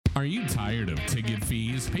Are you tired of ticket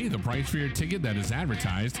fees? Pay the price for your ticket that is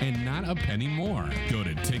advertised and not a penny more. Go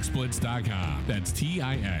to TixBlitz.com. That's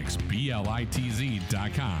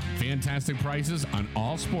TixBlitz.com. Fantastic prices on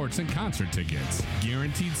all sports and concert tickets.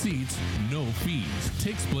 Guaranteed seats, no fees.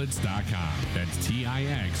 TixBlitz.com. That's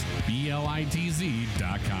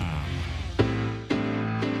TixBlitz.com.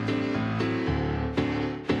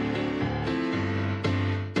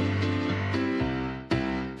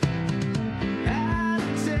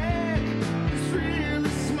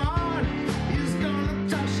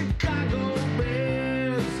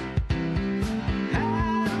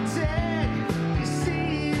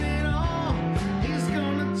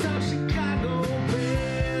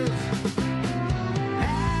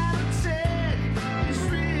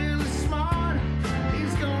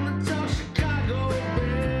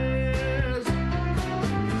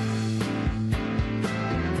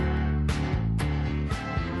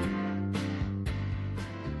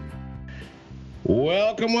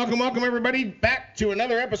 Welcome, everybody, back to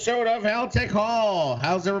another episode of Halatek Hall.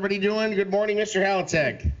 How's everybody doing? Good morning, Mr.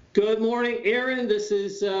 Halatek. Good morning, Aaron. This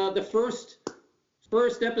is the first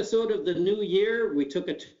episode of the new year. We took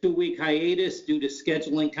a 2-week hiatus due to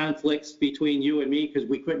scheduling conflicts between you and me because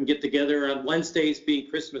we couldn't get together on Wednesdays being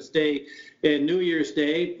Christmas Day and New Year's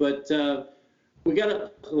Day. But we got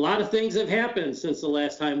a lot of things have happened since the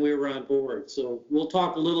last time we were on board. So we'll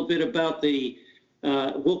talk a little bit about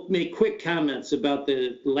we'll make quick comments about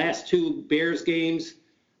the last two Bears games.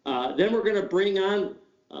 Then we're going to bring on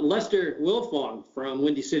Lester Wiltfong from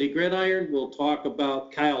Windy City Gridiron. We'll talk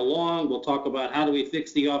about Kyle Long. We'll talk about how do we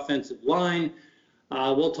fix the offensive line.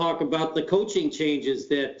 We'll talk about the coaching changes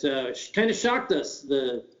that kind of shocked us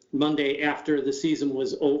the Monday after the season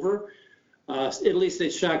was over. At least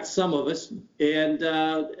it shocked some of us. And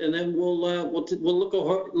then we'll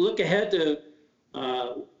look ahead to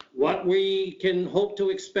what we can hope to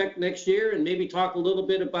expect next year, and maybe talk a little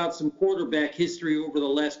bit about some quarterback history over the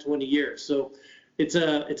last 20 years. So it's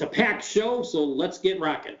a packed show, so let's get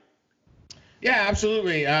rocking. Yeah,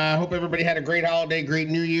 absolutely. I hope everybody had a great holiday, great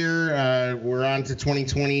new year. We're on to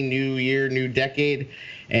 2020, new year, new decade,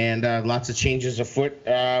 and lots of changes afoot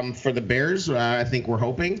for the Bears. I think we're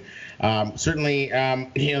hoping. Certainly,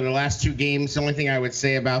 the last two games, the only thing I would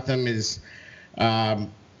say about them is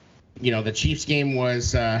the Chiefs game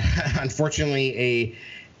was unfortunately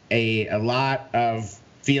a lot of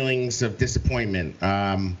feelings of disappointment.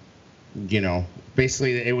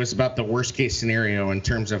 Basically it was about the worst case scenario in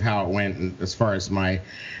terms of how it went as far as my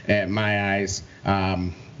eyes.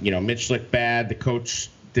 Mitch looked bad. The coach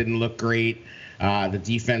didn't look great. The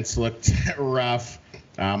defense looked rough.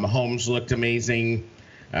 Mahomes looked amazing.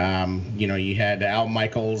 You had Al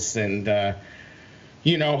Michaels and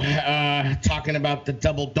talking about the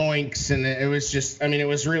double doinks, and it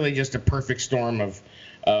was really just a perfect storm of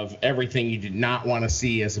everything you did not want to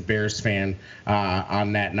see as a Bears fan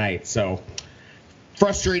on that night. So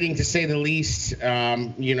frustrating to say the least.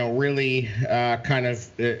 Really kind of,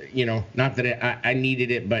 not that I needed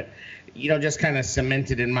it, but just kind of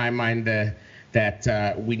cemented in my mind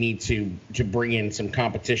that we need to bring in some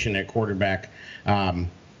competition at quarterback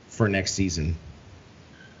for next season.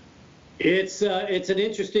 It's an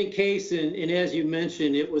interesting case, and as you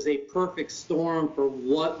mentioned, it was a perfect storm for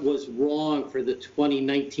what was wrong for the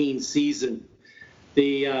 2019 season.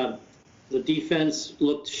 The defense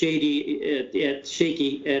looked shaky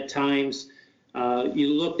at times.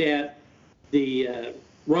 You looked at the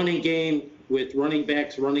running game with running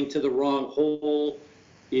backs running to the wrong hole.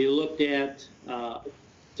 You looked at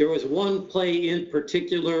there was one play in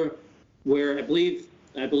particular where I believe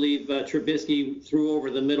Trubisky threw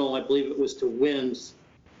over the middle. I believe it was to Wims.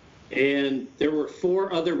 And there were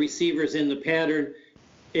 4 other receivers in the pattern,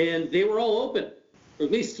 and they were all open. Or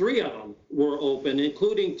at least 3 of them were open,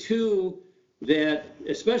 including 2 that,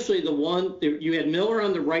 especially the one, you had Miller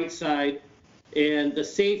on the right side, and the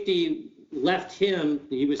safety left him.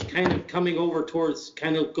 He was kind of coming over towards,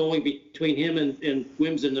 kind of going between him and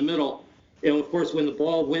Wims in the middle. And, of course, when the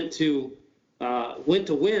ball went to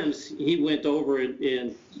Wims, he went over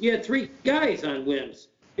and you had 3 guys on Wims,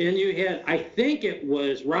 and you had, I think it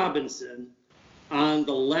was Robinson on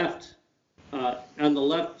the left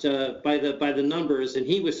by the numbers, and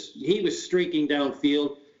he was streaking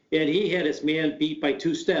downfield, and he had his man beat by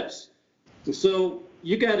 2 steps. So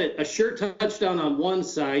you got a sure touchdown on one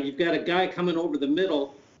side. You've got a guy coming over the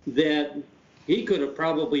middle that he could have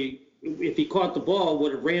probably, if he caught the ball,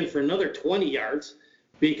 would have ran for another 20 yards.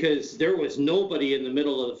 Because there was nobody in the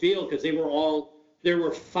middle of the field, because there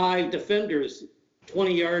were 5 defenders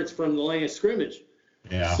 20 yards from the line of scrimmage.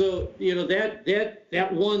 Yeah. So, that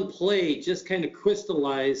one play just kind of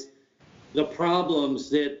crystallized the problems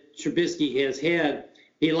that Trubisky has had.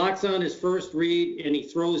 He locks on his first read and he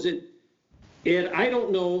throws it. And I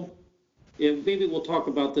don't know, and maybe we'll talk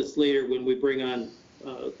about this later when we bring on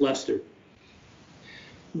Lester.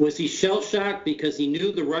 Was he shell-shocked because he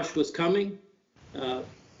knew the rush was coming?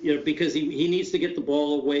 Because he needs to get the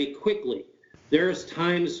ball away quickly. There's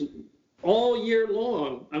times all year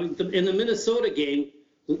long, I mean, in the Minnesota game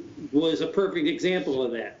was a perfect example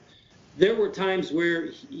of that. There were times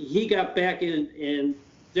where he got back in, and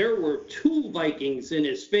there were 2 Vikings in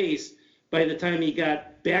his face by the time he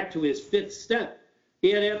got back to his 5th step.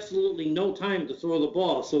 He had absolutely no time to throw the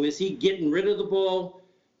ball. So is he getting rid of the ball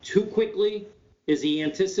too quickly? Is he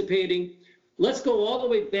anticipating? Let's go all the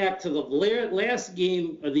way back to the last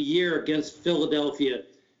game of the year against Philadelphia,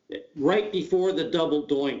 right before the double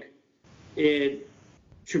doink. And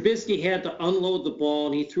Trubisky had to unload the ball,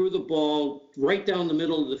 and he threw the ball right down the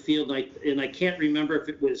middle of the field. And I can't remember if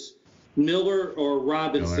it was Miller or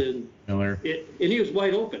Robinson. Miller. And he was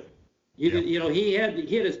wide open. He had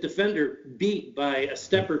his defender beat by a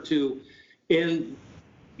step or 2. And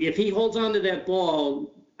if he holds on to that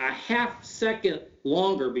ball a half second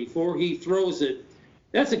longer before he throws it,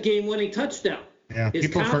 that's a game-winning touchdown. Yeah, his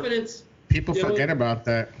confidence. People forget about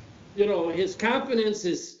that. His confidence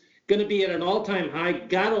is going to be at an all-time high.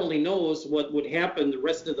 God only knows what would happen the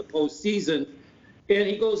rest of the postseason. And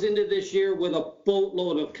he goes into this year with a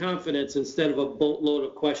boatload of confidence instead of a boatload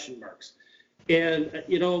of question marks. And,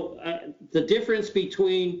 the difference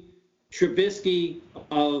between Trubisky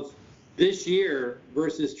of this year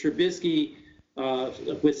versus Trubisky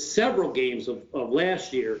with several games of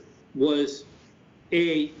last year was,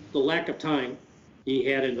 A, the lack of time he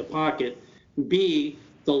had in the pocket, B,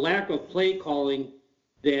 the lack of play calling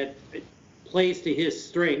that plays to his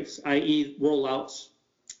strengths, i.e. rollouts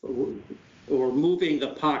or moving the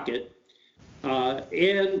pocket.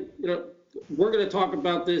 And we're going to talk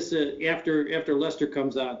about this after Lester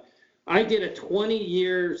comes on. I did a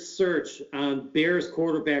 20-year search on Bears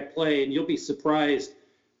quarterback play, and you'll be surprised,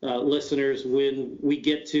 listeners, when we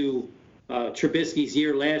get to Trubisky's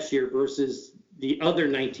year last year versus the other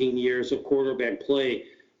 19 years of quarterback play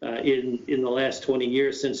in the last 20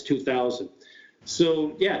 years since 2000.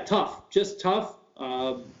 So, yeah, just tough.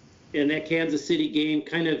 And that Kansas City game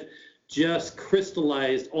kind of just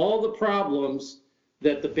crystallized all the problems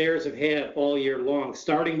that the Bears have had all year long,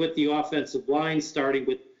 starting with the offensive line, starting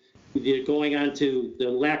with going on to the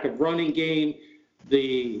lack of running game,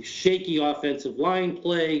 the shaky offensive line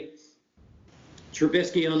play,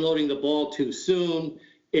 Trubisky unloading the ball too soon,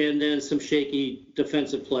 and then some shaky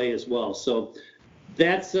defensive play as well. So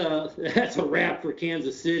that's a wrap for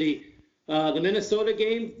Kansas City. The Minnesota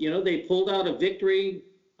game, they pulled out a victory.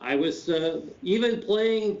 I was even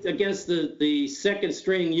playing against the second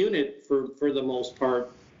string unit for the most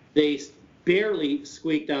part. They barely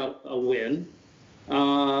squeaked out a win.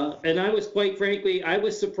 And I was, quite frankly, I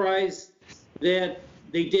was surprised that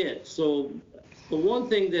they did. So the one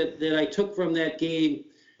thing that I took from that game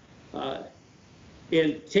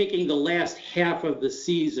in taking the last half of the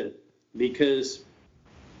season, because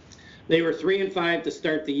they were 3-5 to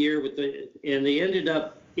start the year and they ended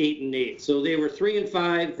up 8-8. So they were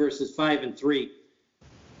 3-5 versus 5-3.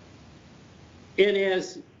 And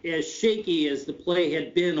as shaky as the play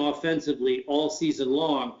had been offensively all season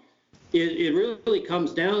long, it really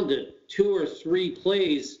comes down to 2 or 3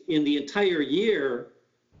 plays in the entire year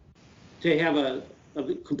to have a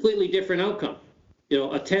completely different outcome.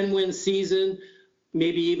 A 10-win season,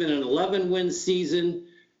 maybe even an 11-win season.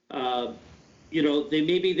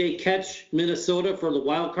 They catch Minnesota for the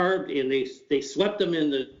wild card and they swept them in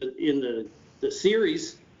the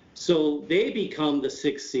series, so they become the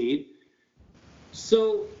 6th seed.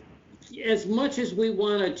 So as much as we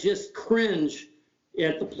want to just cringe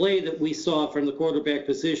at the play that we saw from the quarterback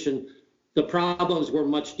position, the problems were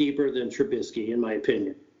much deeper than Trubisky, in my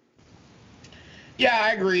opinion. Yeah,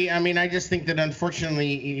 I agree. I mean, I just think that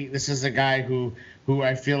unfortunately this is a guy who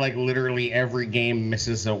I feel like literally every game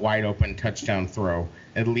misses a wide open touchdown throw,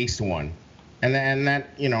 at least one. And that,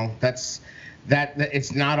 that's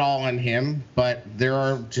it's not all on him, but there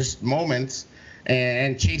are just moments.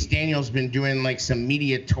 And Chase Daniel's been doing like some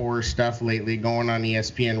media tour stuff lately, going on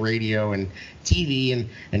ESPN radio and TV,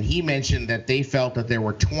 and he mentioned that they felt that there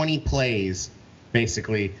were 20 plays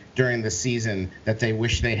basically during the season that they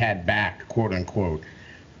wish they had back, quote unquote.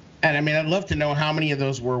 And I mean, I'd love to know how many of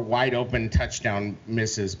those were wide open touchdown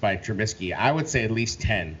misses by Trubisky. I would say at least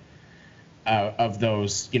 10 of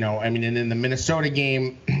those, and in the Minnesota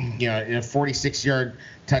game, in a 46-yard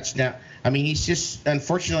touchdown. I mean, he's just,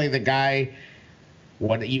 unfortunately, the guy,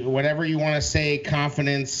 whatever you want to say,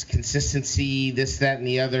 confidence, consistency, this, that, and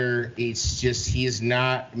the other. It's just he is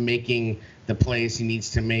not making the plays he needs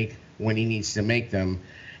to make when he needs to make them.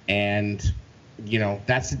 And,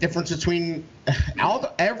 that's the difference between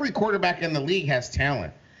every quarterback in the league has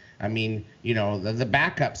talent. I mean, the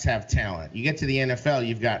backups have talent. You get to the NFL,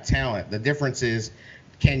 you've got talent. The difference is,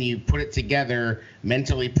 can you put it together,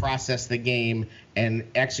 mentally process the game, and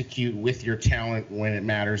execute with your talent when it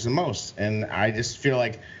matters the most? And I just feel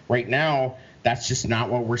like right now that's just not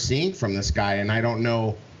what we're seeing from this guy. And I don't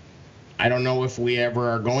know if we ever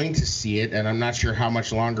are going to see it, and I'm not sure how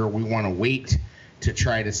much longer we want to wait to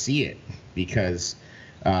try to see it, because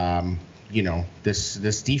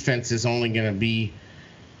this defense is only going to be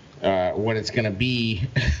what it's going to be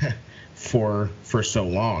for so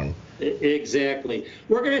long. Exactly.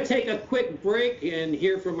 We're going to take a quick break and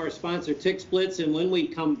hear from our sponsor, Tick Splits, and when we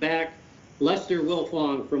come back, Lester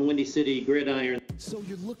Wiltfong from Windy City Gridiron. So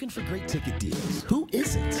you're looking for great ticket deals. Who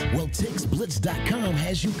isn't? Well, TickSplits.com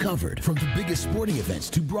has you covered. From the biggest sporting events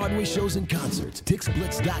to Broadway shows and concerts,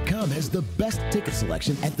 TickSplits.com has the best ticket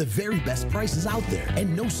selection at the very best prices out there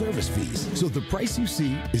and no service fees. So the price you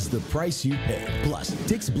see is the price you pay. Plus,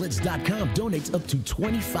 TickSplits.com donates up to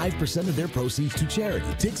 25% of their proceeds to charity.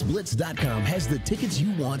 TickSplits.com has the tickets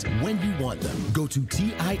you want when you want them. Go to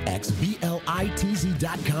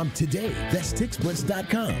TIXBLITZ.com today. That's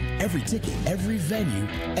TickSplits.com. Every ticket, every venue,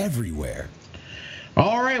 everywhere.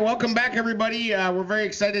 All right, welcome back, everybody. We're very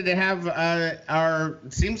excited to have our,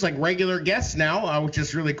 seems like regular guests now, which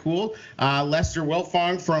is really cool. Lester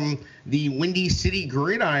Wiltfong from the Windy City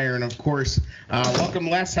Gridiron, of course. Welcome,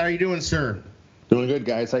 Les. How are you doing, sir? Doing good,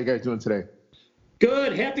 guys. How you guys doing today?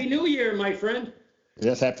 Good. Happy New Year, my friend.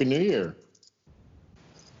 Yes, Happy New Year.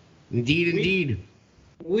 Indeed.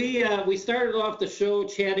 We started off the show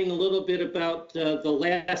chatting a little bit about the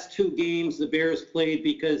last two games the Bears played,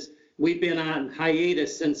 because we've been on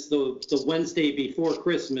hiatus since the Wednesday before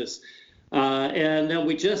Christmas. And then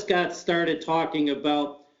we just got started talking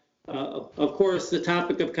about, of course, the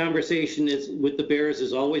topic of conversation is with the Bears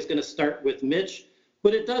is always going to start with Mitch,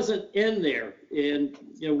 but it doesn't end there. And,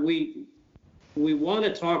 we want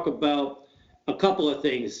to talk about a couple of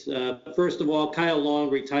things. First of all, Kyle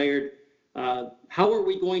Long retired. How are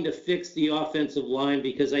we going to fix the offensive line?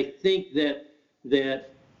 Because I think that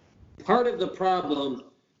part of the problem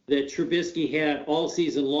that Trubisky had all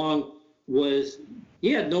season long was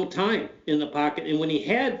he had no time in the pocket, and when he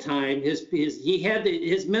had time, his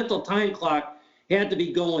mental time clock had to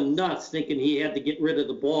be going nuts, thinking he had to get rid of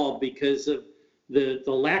the ball because of the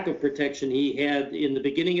lack of protection he had in the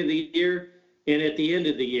beginning of the year and at the end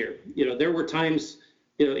of the year. There were times,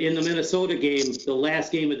 in the Minnesota game, the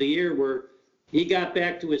last game of the year, where he got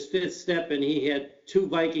back to his fifth step and he had two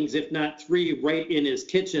Vikings, if not three, right in his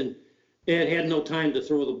kitchen and had no time to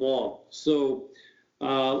throw the ball. So,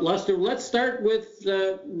 Lester, let's start with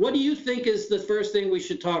what do you think is the first thing we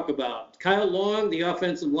should talk about? Kyle Long, the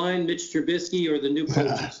offensive line, Mitch Trubisky, or the new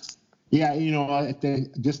coaches? Yeah, I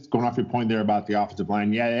think just going off your point there about the offensive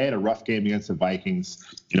line, yeah, they had a rough game against the Vikings.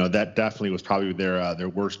 That definitely was probably their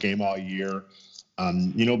worst game all year.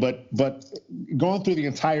 But going through the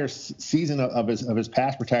entire season of his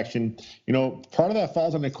pass protection, part of that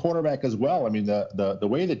falls on the quarterback as well. I mean, the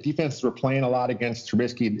way the defenses were playing a lot against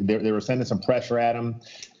Trubisky, they were sending some pressure at him,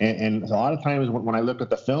 and a lot of times when I look at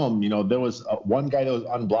the film, there was one guy that was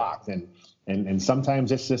unblocked, and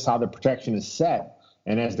sometimes it's just how the protection is set.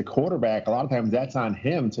 And as the quarterback, a lot of times that's on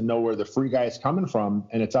him to know where the free guy is coming from,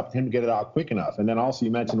 and it's up to him to get it out quick enough. And then also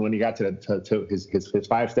you mentioned when he got to his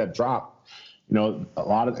 5-step drop. A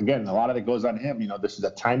lot of it goes on him. This is a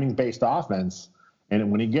timing-based offense, and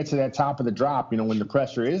when he gets to that top of the drop, when the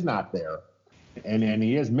pressure is not there, and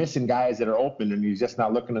he is missing guys that are open, and he's just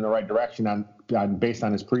not looking in the right direction based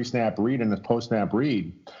on his pre-snap read and his post-snap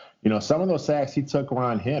read. Some of those sacks he took were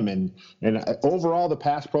on him, and overall the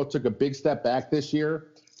pass pro took a big step back this year.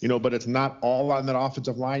 But it's not all on that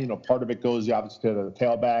offensive line. Part of it goes obviously to the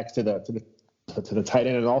tailbacks, to the tight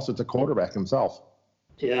end, and also to quarterback himself.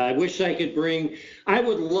 Yeah, I wish I could I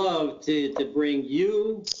would love to bring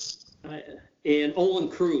you and Olin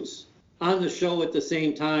Cruz on the show at the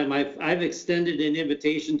same time. I've extended an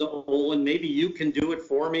invitation to Olin. Maybe you can do it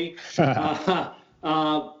for me.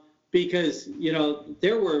 Because,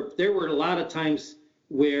 there were a lot of times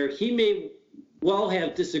where he may well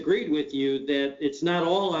have disagreed with you that it's not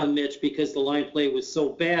all on Mitch because the line play was so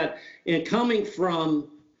bad. And coming from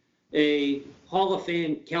a Hall of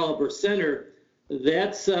Fame caliber center,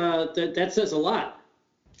 that says a lot.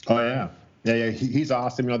 Oh, yeah. Yeah, he's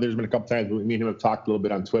awesome. There's been a couple times me and him have talked a little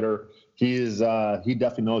bit on Twitter. He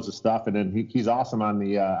definitely knows his stuff, and then he's awesome on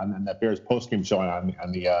that Bears postgame show on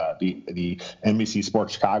the NBC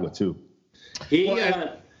Sports Chicago too.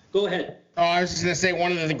 Go ahead. Oh, I was just gonna say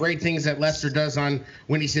one of the great things that Lester does on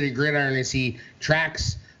Windy City Gridiron is he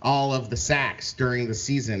tracks all of the sacks during the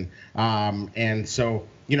season, and so.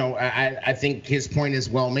 I think his point is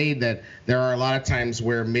well made that there are a lot of times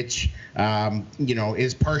where Mitch,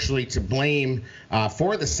 is partially to blame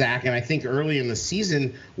for the sack. And I think early in the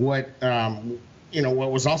season, what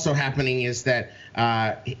was also happening is that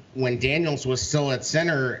when Daniels was still at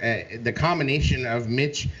center, the combination of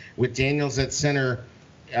Mitch with Daniels at center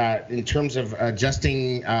in terms of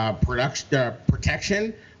adjusting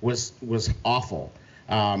protection was awful.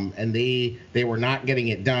 And they were not getting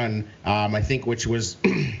it done, I think, which was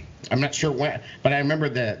I'm not sure when, but I remember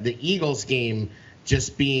the Eagles game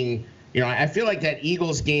just being, I feel like that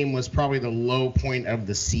Eagles game was probably the low point of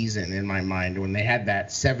the season in my mind when they had that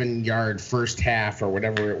 7-yard first half or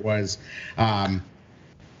whatever it was. And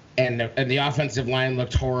the offensive line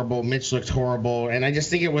looked horrible. Mitch looked horrible. And I just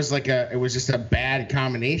think it was just a bad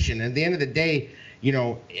combination. At the end of the day,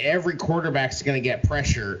 every quarterback's going to get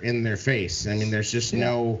pressure in their face. I mean, there's just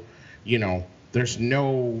there's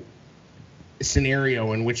no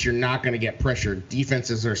scenario in which you're not going to get pressure.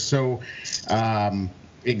 Defenses are so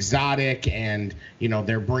exotic, and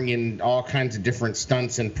they're bringing all kinds of different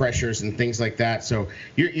stunts and pressures and things like that. So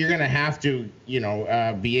you're going to have to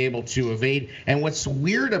be able to evade. And what's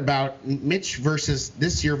weird about Mitch versus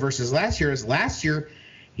this year versus last year is last year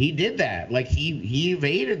he did that. Like he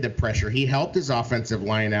evaded the pressure. He helped his offensive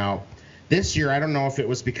line out. This year, I don't know if it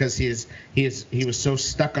was because he was so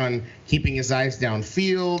stuck on keeping his eyes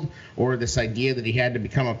downfield, or this idea that he had to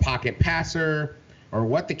become a pocket passer, or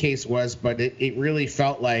what the case was, but it really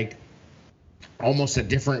felt like almost a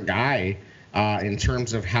different guy in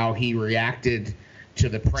terms of how he reacted to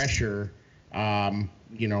the pressure. And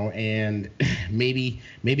maybe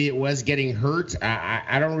it was getting hurt.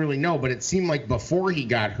 I don't really know, but it seemed like before he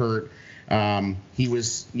got hurt, he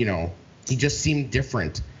was, he just seemed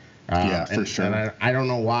different. For sure. And I don't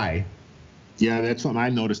know why. Yeah, that's what I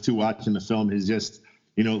noticed too watching the film is just,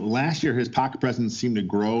 last year his pocket presence seemed to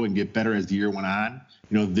grow and get better as the year went on.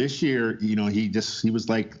 This year, he was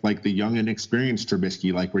like the young and experienced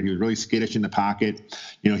Trubisky, like where he was really skittish in the pocket.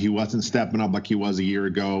 He wasn't stepping up like he was a year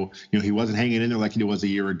ago. He wasn't hanging in there like he was a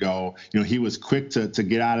year ago. He was quick to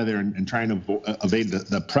get out of there and trying to evade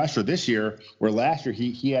the pressure this year, where last year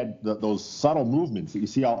he had those subtle movements that you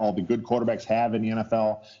see all the good quarterbacks have in the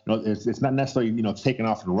NFL. It's not necessarily, taking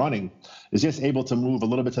off and running. It's just able to move a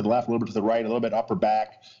little bit to the left, a little bit to the right, a little bit up or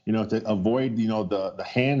back, to avoid, the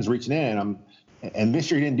hands reaching in. And this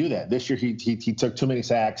year he didn't do that. This year he took too many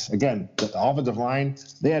sacks. Again, the offensive line,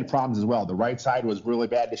 they had problems as well. The right side was really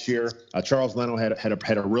bad this year. Charles Leno had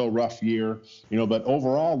a real rough year, but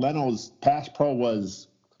overall Leno's pass pro was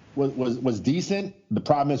decent. The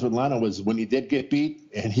problem is with Leno was when he did get beat,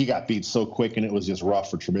 and he got beat so quick, and it was just rough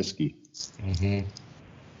for Trubisky. Mm-hmm.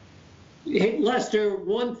 Hey, Lester,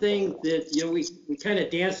 one thing that we kind of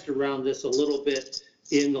danced around this a little bit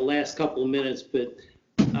in the last couple of minutes, but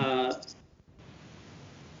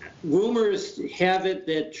rumors have it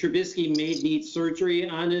that Trubisky may need surgery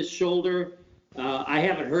on his shoulder. I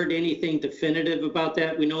haven't heard anything definitive about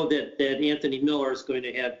that. We know that Anthony Miller is going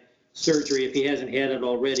to have surgery if he hasn't had it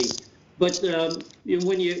already. But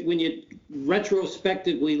when you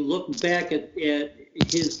retrospectively look back at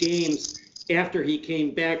his games after he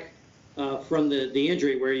came back from the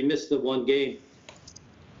injury where he missed the one game,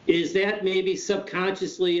 is that maybe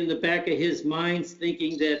subconsciously in the back of his mind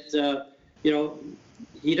thinking that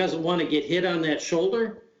he doesn't want to get hit on that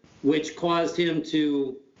shoulder, which caused him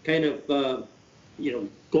to kind of,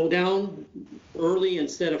 go down early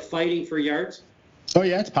instead of fighting for yards? Oh,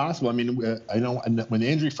 yeah, it's possible. I mean, I know when the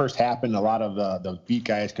injury first happened, a lot of the beat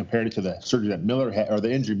guys compared it to the surgery that Miller had, or the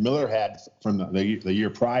injury Miller had from the year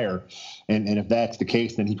prior. And if that's the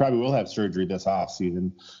case, then he probably will have surgery this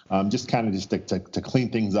offseason, just to clean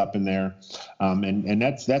things up in there. And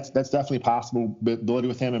that's definitely a possibility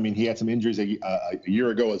with him. I mean, he had some injuries a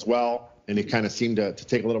year ago as well, and it kind of seemed to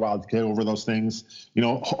take a little while to get over those things.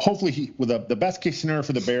 Hopefully the best case scenario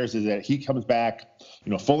for the Bears is that he comes back,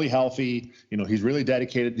 fully healthy. He's really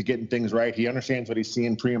dedicated to getting things right. He understands what he's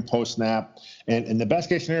seeing pre and post snap. And the best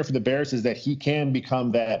case scenario for the Bears is that he can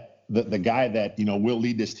become the guy that, will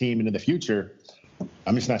lead this team into the future.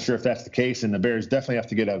 I'm just not sure if that's the case. And the Bears definitely have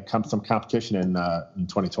to get some competition in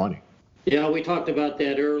 2020. Yeah, we talked about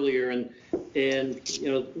that earlier, and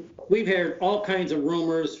we've heard all kinds of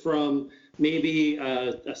rumors from maybe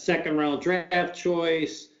a second-round draft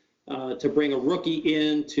choice, to bring a rookie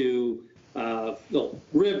in to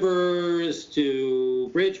Rivers, to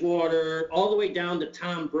Bridgewater, all the way down to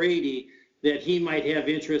Tom Brady, that he might have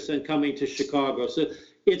interest in coming to Chicago. So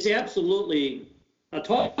it's absolutely a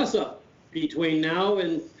toss-up between now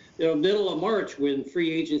and middle of March when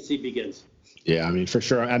free agency begins. Yeah, I mean, for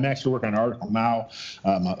sure. I'm actually working on an article now,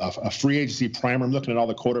 a free agency primer. I'm looking at all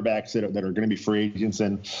the quarterbacks that are going to be free agents.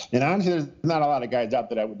 And honestly, there's not a lot of guys out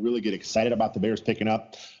that I would really get excited about the Bears picking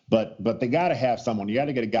up. But they got to have someone. You got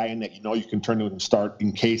to get a guy in that you can turn to and start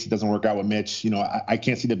in case it doesn't work out with Mitch. I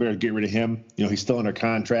can't see the Bears get rid of him. He's still under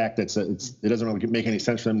contract. It doesn't really make any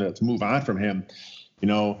sense for them to move on from him.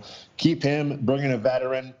 Keep him, bring in a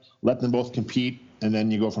veteran, let them both compete, and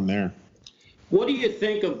then you go from there. What do you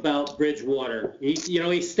think about Bridgewater?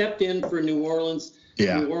 He stepped in for New Orleans.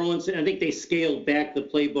 Yeah. New Orleans, and I think they scaled back the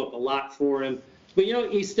playbook a lot for him. But,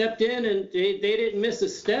 he stepped in, and they didn't miss a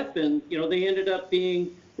step, and, they ended up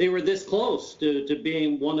they were this close to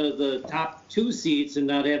being one of the top 2 seeds and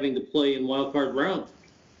not having to play in wild card round.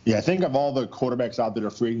 Yeah, I think of all the quarterbacks out there,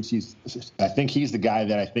 free agencies, I think he's the guy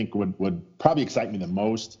that I think would probably excite me the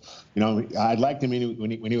most. I liked him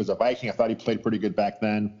when he was a Viking. I thought he played pretty good back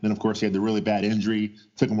then. Then, of course, he had the really bad injury.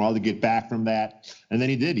 Took him a while to get back from that. And then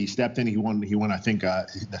he did. He stepped in. He won. I think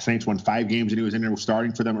the Saints won 5 games, and he was in there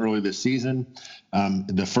starting for them early this season.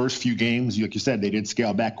 The first few games, like you said, they did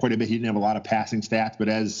scale back quite a bit. He didn't have a lot of passing stats. But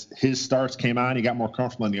as his starts came on, he got more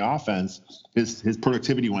comfortable in the offense. His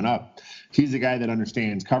productivity went up. He's the guy that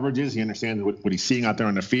understands coverages. He understands what he's seeing out there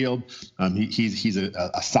on the field. He's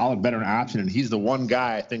a solid veteran option, and he's the one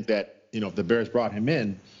guy I think that if the Bears brought him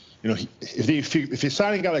in, if you're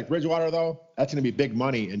signing a guy like Bridgewater though, that's going to be big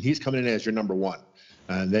money, and he's coming in as your number 1,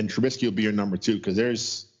 and then Trubisky will be your number 2 because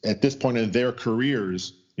there's at this point in their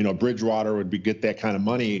careers, Bridgewater would get that kind of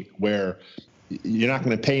money where you're not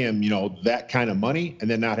going to pay him that kind of money and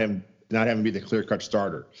then not having to be the clear-cut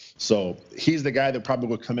starter. So he's the guy that probably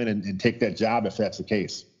would come in and take that job if that's the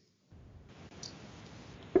case.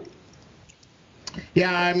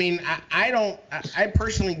 Yeah, I mean, I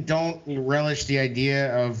personally don't relish the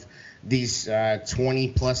idea of these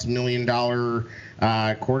 $20+ million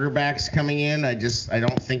quarterbacks coming in. I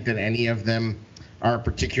don't think that any of them are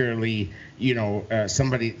particularly,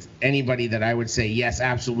 anybody that I would say, yes,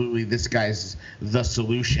 absolutely, this guy's the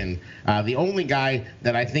solution. The only guy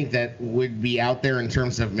that I think that would be out there in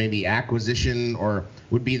terms of maybe acquisition or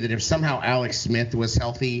would be that if somehow Alex Smith was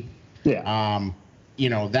healthy,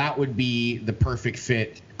 that would be the perfect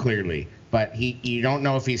fit, clearly. But you don't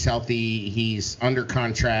know if he's healthy. He's under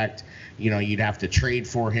contract. You'd have to trade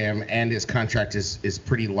for him, and his contract is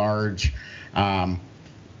pretty large.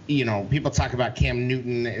 People talk about Cam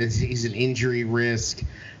Newton. He's an injury risk.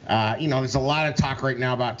 There's a lot of talk right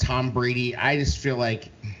now about Tom Brady. I just feel like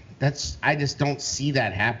I just don't see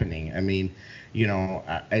that happening. I mean,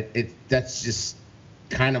 that's just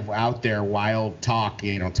kind of out there, wild talk,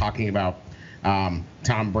 talking about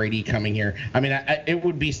Tom Brady coming here. I mean, it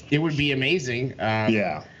would be amazing.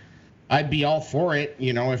 Yeah. I'd be all for it,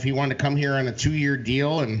 if he wanted to come here on a 2-year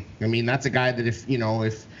deal. And I mean, that's a guy that if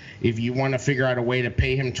you want to figure out a way to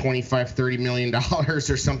pay him $25-30 million or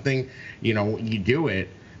something, you do it.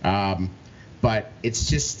 But it's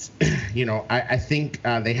just, I think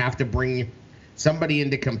they have to bring somebody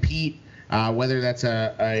in to compete, whether that's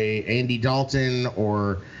a Andy Dalton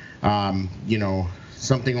or,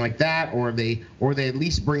 something like that, or they at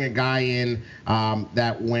least bring a guy in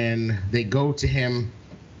that when they go to him,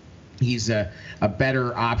 he's a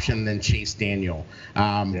better option than Chase Daniel.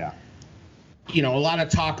 A lot of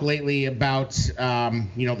talk lately about,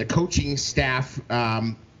 the coaching staff,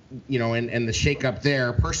 and the shakeup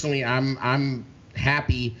there. Personally, I'm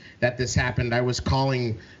happy that this happened. I was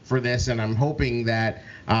calling for this, and I'm hoping that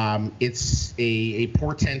it's a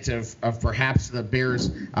portent of perhaps the Bears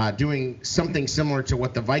doing something similar to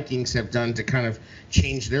what the Vikings have done to kind of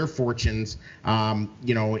change their fortunes,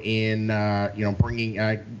 in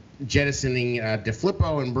bringing jettisoning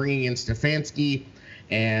DeFlippo and bringing in Stefanski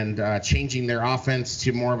and changing their offense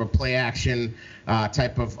to more of a play action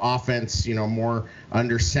type of offense, more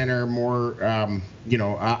under center, more,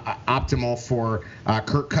 optimal for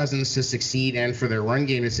Kirk Cousins to succeed and for their run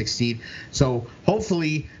game to succeed. So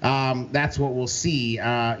hopefully that's what we'll see.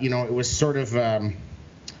 It was sort of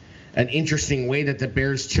an interesting way that the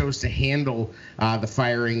Bears chose to handle the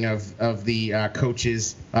firing of the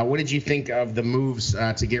coaches. What did you think of the moves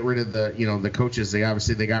to get rid of the coaches? They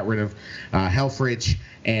got rid of Helfrich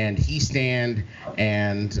and Heastand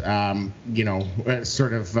and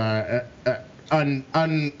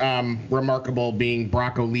unremarkable being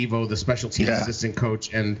Brock Olivo, the special teams assistant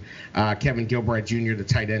coach, and Kevin Gilbride Jr., the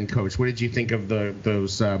tight end coach. What did you think of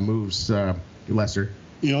those moves, Lester?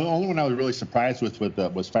 The only one I was really surprised with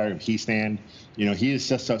was firing Heastand. He is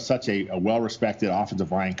just such a well-respected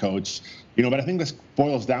offensive line coach. But I think this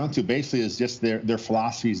boils down to basically is just their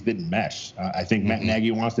philosophies didn't mesh. I think Matt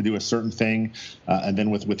Nagy wants to do a certain thing, and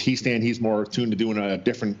then with Heastand, he's more tuned to doing a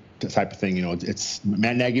different type of thing. It's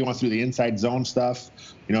Matt Nagy wants to do the inside zone stuff.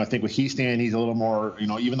 I think with Heastand, he's a little more.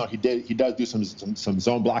 Even though he does do some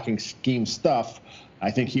zone blocking scheme stuff,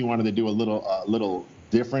 I think he wanted to do a little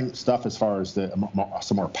different stuff as far as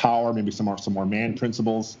some more power, maybe some more man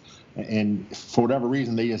principles, and for whatever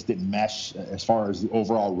reason they just didn't mesh as far as the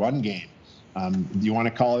overall run game. Do you want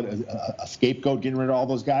to call it a scapegoat, getting rid of all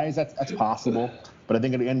those guys? That's possible, but I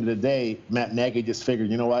think at the end of the day, Matt Nagy just figured,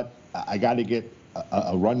 you know what, I got to get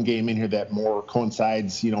a run game in here that more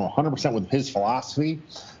coincides, 100% with his philosophy.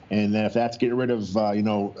 And then if that's getting rid of,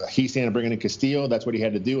 Heastand and bringing in Castillo, that's what he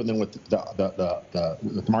had to do. And then with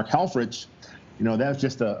with Mark Helfrich, that was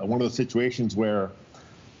just one of those situations where,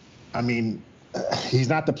 he's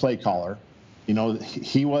not the play caller.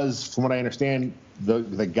 He was, from what I understand,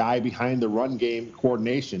 the guy behind the run game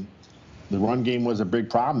coordination. The run game was a big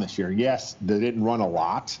problem this year. Yes, they didn't run a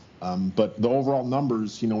lot, but the overall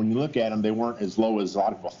numbers, when you look at them, they weren't as low as a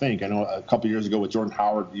lot of people think. I know a couple of years ago with Jordan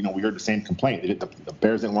Howard, we heard the same complaint. The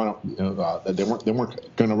Bears didn't run, they weren't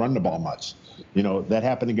going to run the ball much. That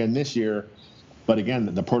happened again this year. But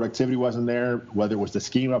again, the productivity wasn't there, whether it was the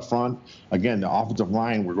scheme up front. Again, the offensive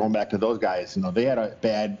line, we're going back to those guys. They had a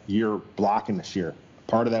bad year blocking this year.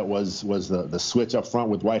 Part of that was the switch up front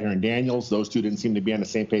with Whitehair and Daniels. Those two didn't seem to be on the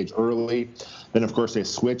same page early. Then, of course, they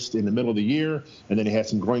switched in the middle of the year, and then they had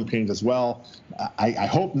some growing pains as well. I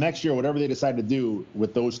hope next year, whatever they decide to do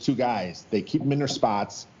with those two guys, they keep them in their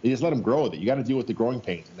spots. They just let them grow with it. You got to deal with the growing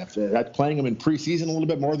pains. And if that's playing them in preseason a little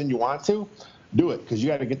bit more than you want to, do it, because you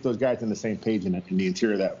got to get those guys on the same page in the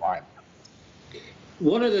interior of that line.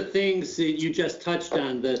 One of the things that you just touched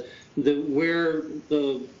on, where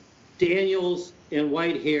the Daniels and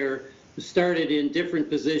Whitehair started in different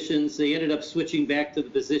positions, they ended up switching back to the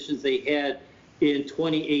positions they had in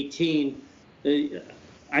 2018.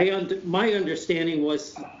 My understanding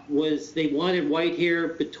was they wanted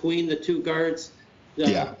Whitehair between the two guards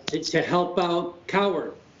to help out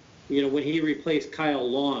Coward, when he replaced Kyle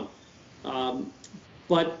Long.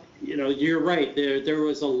 But you're right. There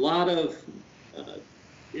was a lot of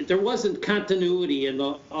there wasn't continuity in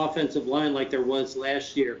the offensive line like there was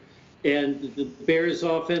last year, and the Bears'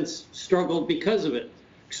 offense struggled because of it.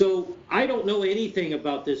 So I don't know anything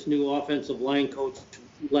about this new offensive line coach,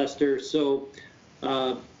 Lester. So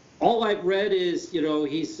all I've read is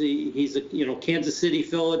he's a Kansas City,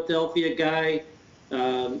 Philadelphia guy,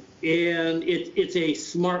 and it's a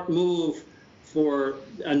smart move for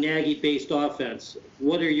a Nagy-based offense.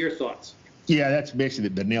 What are your thoughts? Yeah, that's basically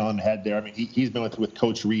the nail on the head there. He's been with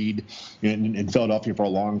Coach Reed in Philadelphia for a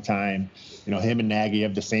long time. Him and Nagy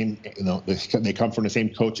have the same, they come from the same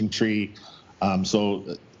coaching tree.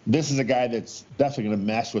 So this is a guy that's definitely going to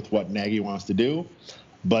mesh with what Nagy wants to do.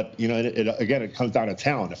 But, it comes down to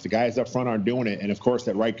talent. If the guys up front aren't doing it, and, of course,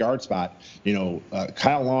 that right guard spot,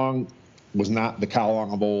 Kyle Long was not the Kyle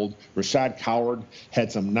Long of old. Rashad Coward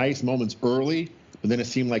had some nice moments early, but then it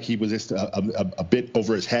seemed like he was just a bit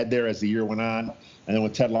over his head there as the year went on. And then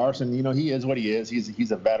with Ted Larson, he is what he is.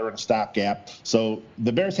 He's a veteran stopgap. So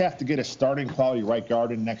the Bears have to get a starting quality right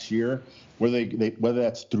guard in next year, whether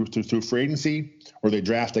that's through free agency or they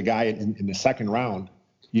draft a guy in the second round.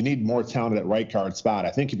 You need more talent at that right guard spot.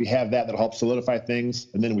 I think if you have that'll help solidify things.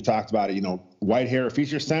 And then we talked about it, Whitehair, if he's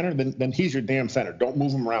your center, then he's your damn center. Don't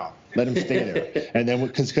move him around. Let him stay there. And then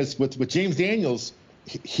because with James Daniels,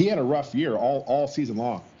 he had a rough year all season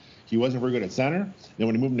long. He wasn't very good at center. Then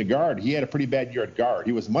when he moved to guard, he had a pretty bad year at guard.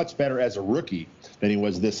 He was much better as a rookie than he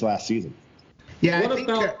was this last season. Yeah,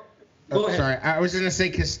 sorry. I was going to say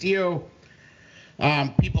Castillo.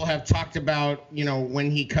 People have talked about,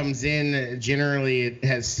 when he comes in, generally it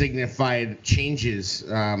has signified changes,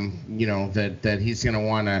 that he's going to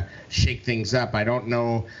want to shake things up. I don't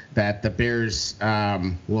know that the Bears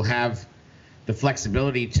will have the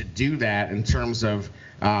flexibility to do that in terms of,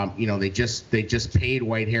 they just paid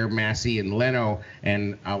Whitehair, Massey, and Leno,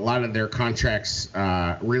 and a lot of their contracts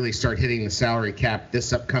really start hitting the salary cap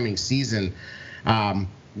this upcoming season.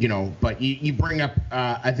 But you bring up,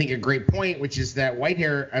 I think, a great point, which is that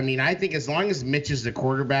Whitehair, I think as long as Mitch is the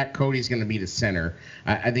quarterback, Cody's going to be the center.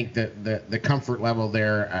 I think the comfort level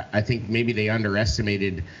there, I think maybe they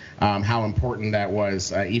underestimated how important that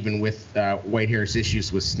was, even with Whitehair's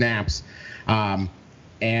issues with snaps.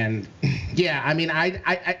 And yeah, I mean,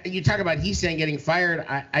 I you talk about Heasan getting fired.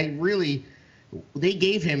 I really, they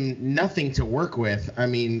gave him nothing to work with. I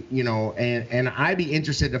mean, you know, and I'd be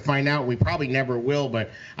interested to find out. We probably never will,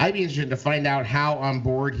 but I'd be interested to find out how on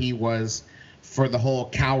board he was for the whole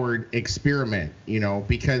Coward experiment. You know,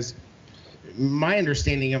 because my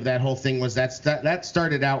understanding of that whole thing was that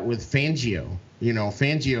started out with Fangio. You know,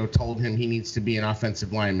 Fangio told him he needs to be an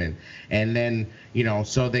offensive lineman. And then, you know,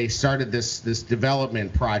 so they started this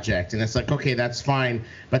development project. And it's like, okay, that's fine.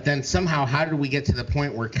 But then somehow, how did we get to the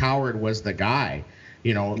point where Coward was the guy?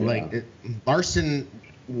 You know, Larson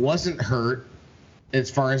wasn't hurt, as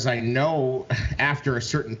far as I know, after a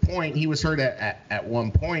certain point. He was hurt at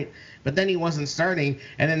one point, but then he wasn't starting.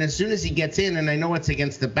 And then as soon as he gets in, and I know it's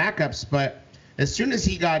against the backups, but as soon as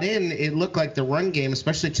he got in, it looked like the run game,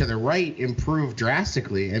 especially to the right, improved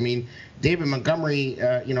drastically. I mean, David Montgomery,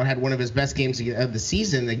 had one of his best games of the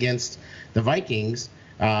season against the Vikings.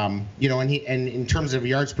 And in terms of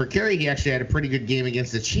yards per carry, he actually had a pretty good game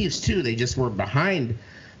against the Chiefs too. They just were behind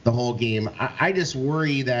the whole game. I just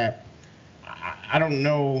worry that I don't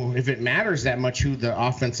know if it matters that much who the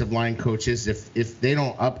offensive line coach is if they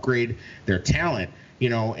don't upgrade their talent, you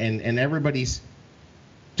know, and everybody's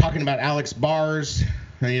talking about Alex Bars.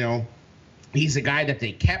 You know, he's a guy that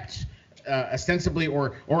they kept ostensibly,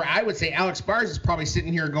 or I would say Alex Bars is probably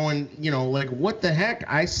sitting here going, you know, like, what the heck?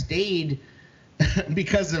 I stayed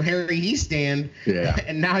because of Harry Heastand,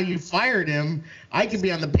 and now you fired him. I could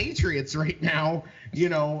be on the Patriots right now, you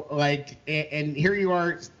know, like, and here you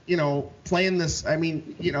are, you know, playing this. I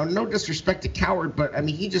mean, you know, no disrespect to Coward, but I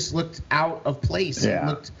mean, he just looked out of place. He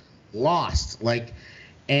looked lost, like.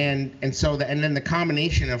 And then the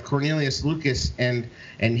combination of Cornelius Lucas and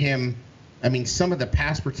him, I mean, some of the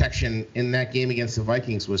pass protection in that game against the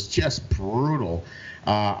Vikings was just brutal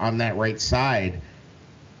on that right side.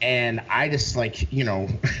 And I just, like, you know,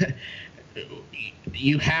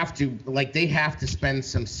 you have to, like, they have to spend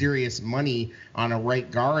some serious money on a right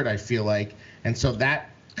guard, I feel like. And so that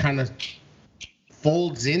kind of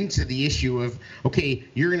folds into the issue of, okay,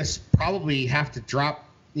 you're going to probably have to drop,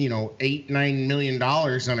 you know, $8-9 million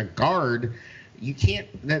on a guard. You can't,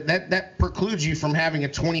 that precludes you from having a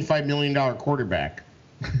 $25 million quarterback.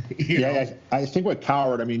 I think with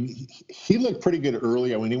Coward, I mean, he looked pretty good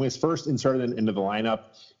early. When he was first inserted into the lineup,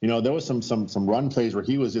 you know, there was some run plays where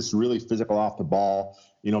he was just really physical off the ball,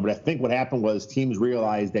 you know, but I think what happened was teams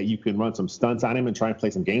realized that you can run some stunts on him and try and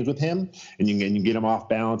play some games with him, and you get him off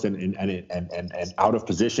balance and out of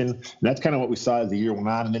position. And that's kind of what we saw as the year went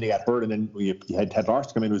on. And then he got hurt, and then you had Ted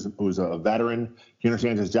Larson come in, who's a veteran. He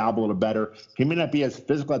understands his job a little better. He may not be as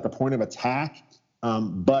physical at the point of attack,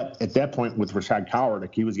 but at that point with Rashad Coward,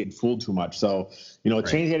 like, he was getting fooled too much. So, you know, a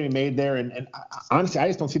change had to be made there. And honestly, I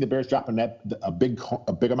just don't see the Bears dropping a big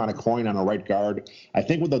amount of coin on a right guard. I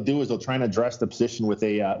think what they'll do is they'll try and address the position with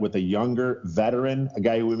a younger veteran, a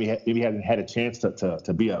guy who maybe hadn't had a chance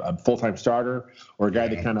to be a full-time starter, or a guy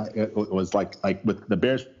that kind of was like with the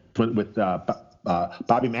Bears with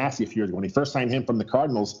Bobby Massey a few years ago when he first signed him from the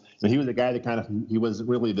Cardinals. And he was a guy that he was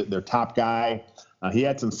really their top guy. He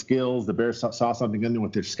had some skills. The Bears saw something in there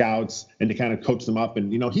with their scouts, and to kind of coach them up.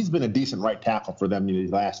 And, you know, he's been a decent right tackle for them in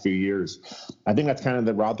the last few years. I think that's kind of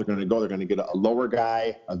the route they're going to go. They're going to get a lower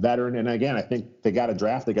guy, a veteran. And, again, I think they got to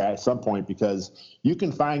draft a guy at some point, because you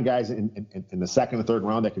can find guys in the second or third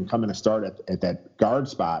round that can come in and start at that guard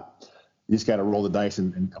spot. You just got to roll the dice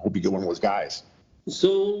and hope you get one of those guys.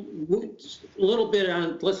 So a little bit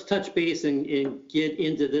on, let's touch base and get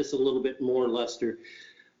into this a little bit more, Lester.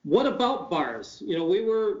 What about Bars? You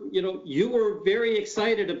know, you were very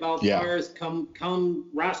excited about Bars come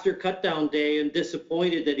roster cutdown day, and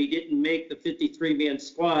disappointed that he didn't make the 53-man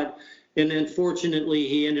squad. And then fortunately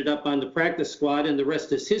he ended up on the practice squad, and the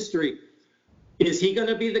rest is history. Is he going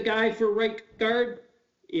to be the guy for right guard?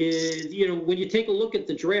 When you take a look at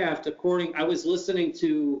the draft, I was listening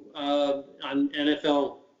to on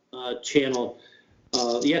NFL channel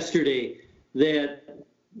yesterday, that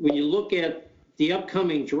when you look at the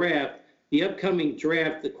upcoming draft,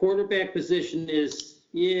 the quarterback position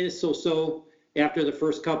is so-so after the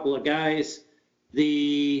first couple of guys.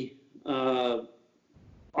 The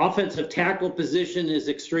offensive tackle position is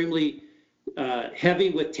extremely heavy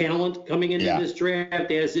with talent coming into this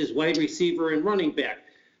draft, as is wide receiver and running back.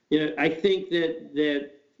 You know, I think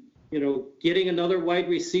that getting another wide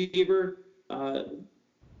receiver,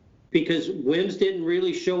 because Wims didn't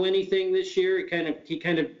really show anything this year. He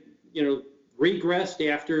kind of regressed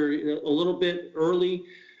after a little bit early.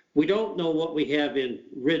 We don't know what we have in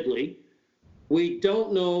Ridley. We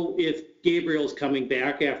don't know if Gabriel's coming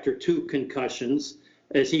back after 2 concussions.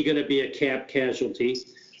 Is he going to be a cap casualty?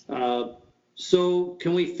 So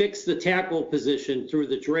can we fix the tackle position through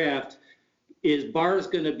the draft? Is Barrs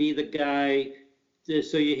going to be the guy?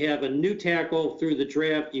 So you have a new tackle through the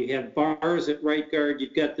draft. You have Barrs at right guard.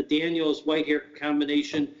 You've got the Daniels-Whitehair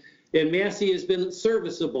combination. And Massey has been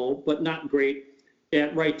serviceable, but not great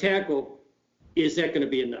at right tackle. Is that going to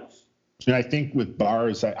be enough? I think with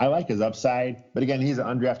Barrs, I like his upside, but again, he's an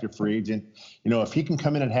undrafted free agent. If he can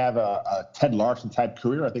come in and have a Ted Larson type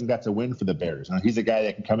career, I think that's a win for the Bears. He's a guy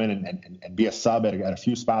that can come in and be a sub at a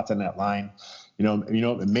few spots on that line.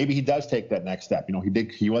 Maybe he does take that next step.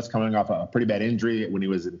 He was coming off a pretty bad injury when he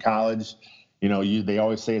was in college. They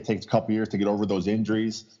always say it takes a couple years to get over those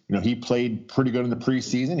injuries. He played pretty good in the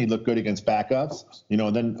preseason. He looked good against backups.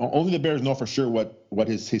 Then only the Bears know for sure what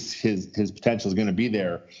his potential is going to be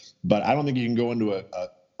there. But I don't think you can go into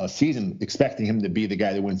a season expecting him to be the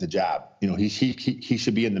guy that wins the job. He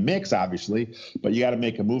should be in the mix, obviously, but you got to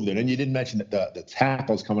make a move there. And you didn't mention that the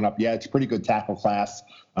tackles coming up. Yeah, it's a pretty good tackle class.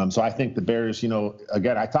 So I think the Bears,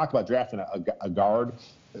 again, I talked about drafting a guard.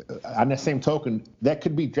 On the same token, that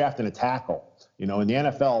could be drafting a tackle. In the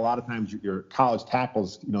NFL, a lot of times your college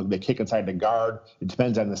tackles, they kick inside the guard. It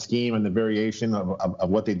depends on the scheme and the variation of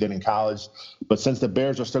what they did in college. But since the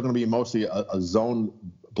Bears are still going to be mostly a zone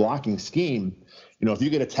blocking scheme, if you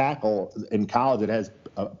get a tackle in college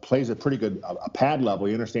that plays a pretty good pad level,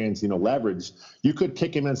 he understands leverage, you could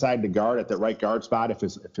kick him inside the guard at the right guard spot if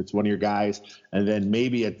it's one of your guys, and then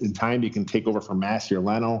maybe in time you can take over from Massey or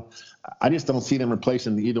Leno. I just don't see them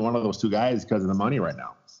replacing either one of those two guys because of the money right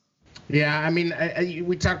now. Yeah,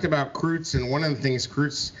 we talked about Kreutz, and one of the things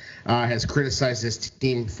Kreutz has criticized this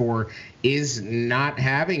team for is not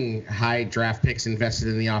having high draft picks invested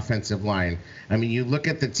in the offensive line. You look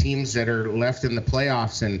at the teams that are left in the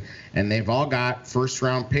playoffs, and they've all got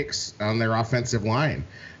first-round picks on their offensive line,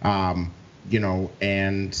 and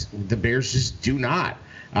the Bears just do not.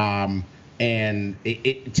 And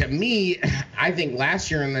to me, I think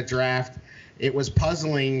last year in the draft, it was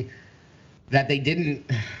puzzling that they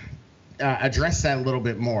didn't address that a little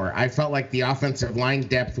bit more. I felt like the offensive line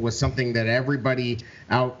depth was something that everybody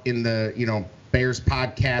out in the Bears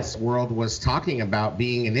podcast world was talking about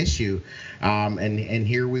being an issue, and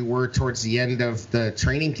here we were towards the end of the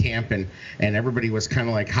training camp, and everybody was kind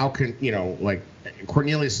of like, how can like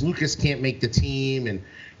Cornelius Lucas can't make the team, and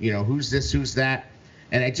who's this, who's that.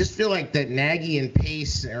 And I just feel like that Nagy and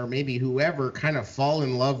Pace, or maybe whoever, kind of fall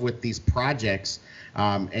in love with these projects,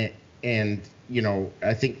 and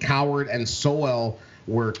I think Coward and Sowell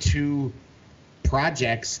were two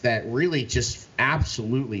projects that really just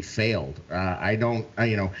absolutely failed.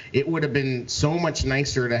 It would have been so much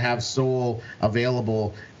nicer to have Sowell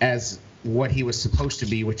available as what he was supposed to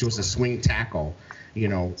be, which was a swing tackle.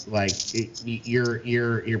 You're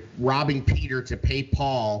robbing Peter to pay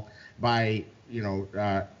Paul by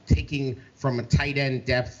taking from a tight end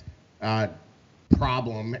depth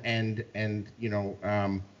problem and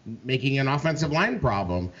making an offensive line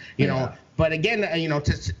problem, know. But again, I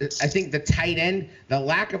think the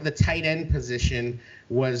lack of the tight end position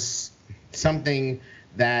was something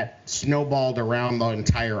that snowballed around the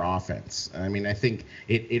entire offense. I think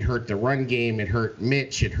it hurt the run game, it hurt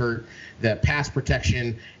Mitch, it hurt the pass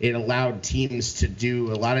protection. It allowed teams to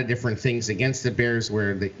do a lot of different things against the Bears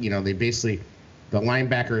where they basically, the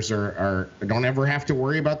linebackers don't ever have to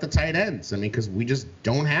worry about the tight ends. Because we just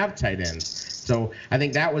don't have tight ends. So I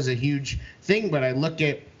think that was a huge thing. But I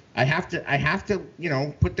have to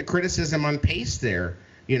put the criticism on Pace there.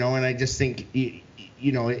 And I just think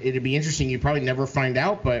it'd be interesting. You'd probably never find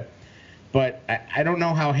out, but I don't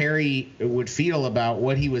know how Harry would feel about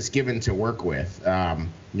what he was given to work with.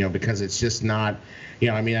 Because it's just not.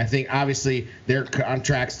 I think obviously their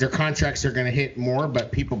contracts are going to hit more,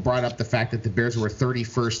 but people brought up the fact that the Bears were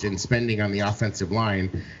 31st in spending on the offensive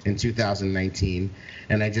line in 2019,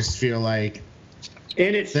 and I just feel like.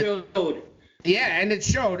 And it showed. Yeah, and it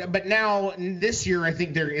showed. But now this year, I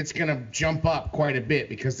think it's going to jump up quite a bit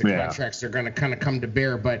because the contracts are going to kind of come to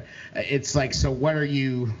bear. But it's like, so what are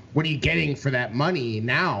you getting for that money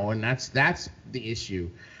now? And that's the issue.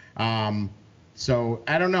 So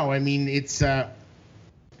I don't know. It's.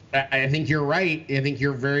 I think you're right. I think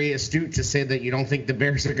you're very astute to say that you don't think the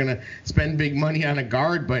Bears are going to spend big money on a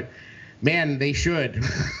guard, but man, they should.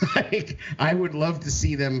 I would love to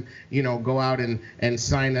see them, go out and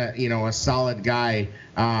sign a solid guy,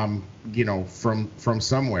 from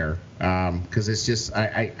somewhere. Cause it's just,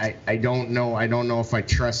 I don't know. I don't know if I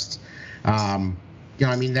trust,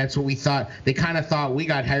 that's what we thought. They kind of thought we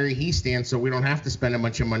got Harry Heastan, so we don't have to spend a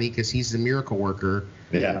bunch of money cause he's the miracle worker.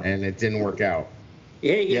 Yeah. And it didn't work out.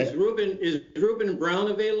 Hey, is Ruben Brown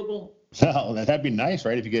available? Well, that'd be nice,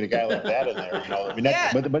 right? If you get a guy like that in there, I mean,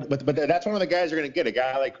 that's, Yeah. but that's one of the guys you're going to get. A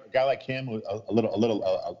guy like him, a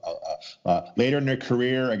little later in their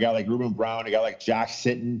career. A guy like Reuben Brown, a guy like Josh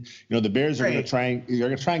Sitton. The Bears are going to try and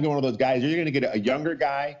get one of those guys. You're going to get a younger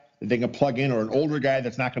guy that they can plug in, or an older guy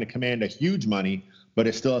that's not going to command a huge money, but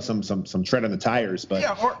it still has some tread on the tires. But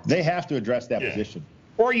they have to address that position.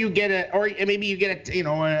 Or maybe you get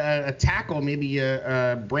a tackle, maybe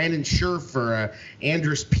a Brandon Scherf or a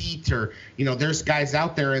Andrus Peat, or there's guys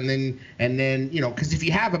out there, and then because if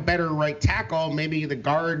you have a better right tackle, maybe the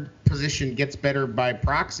guard position gets better by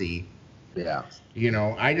proxy. Yeah.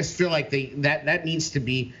 I just feel like that needs to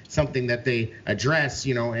be something that they address.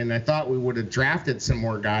 And I thought we would have drafted some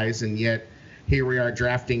more guys, and yet here we are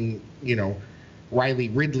drafting Riley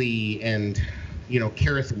Ridley and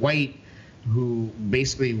Kareth White, who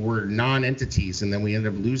basically were non-entities, and then we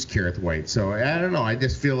ended up lose Kareth White. So I don't know. I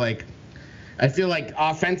just feel like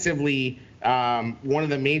offensively, one of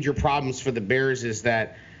the major problems for the Bears is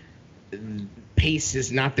that Pace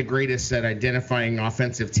is not the greatest at identifying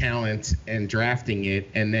offensive talent and drafting it.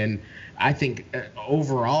 And then I think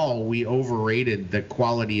overall we overrated the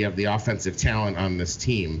quality of the offensive talent on this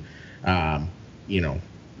team.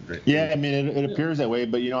 Yeah, I mean, it appears that way.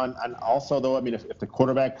 But, and also, though, I mean, if the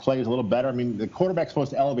quarterback plays a little better, I mean, the quarterback's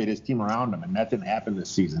supposed to elevate his team around him, and that didn't happen this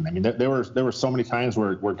season. I mean, there were so many times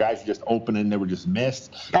where guys were just open and they were just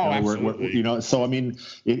missed. Absolutely. So, I mean,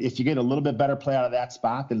 if you get a little bit better play out of that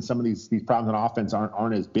spot, then some of these problems on offense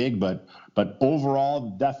aren't as big. But overall,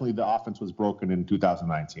 definitely the offense was broken in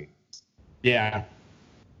 2019. Yeah.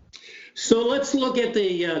 So let's look at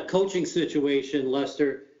the coaching situation,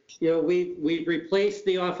 Lester. We've replaced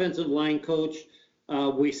the offensive line coach.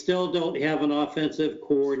 We still don't have an offensive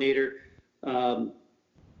coordinator.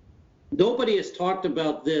 Nobody has talked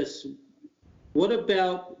about this. What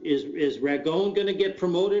about, is Ragone going to get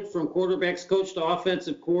promoted from quarterbacks coach to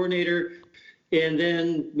offensive coordinator, and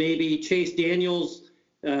then maybe Chase Daniels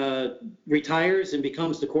retires and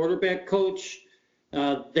becomes the quarterback coach?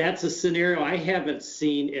 That's a scenario I haven't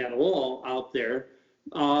seen at all out there.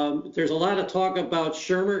 There's a lot of talk about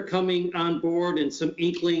Shermer coming on board, and some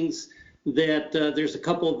inklings that there's a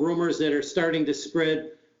couple of rumors that are starting to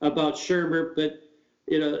spread about Shermer. But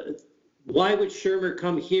why would Shermer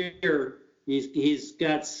come here? He's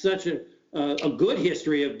got such a good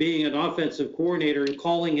history of being an offensive coordinator and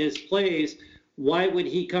calling his plays. Why would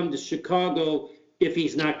he come to Chicago if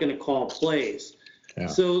he's not going to call plays? Yeah.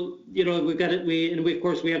 So, we've got it. Of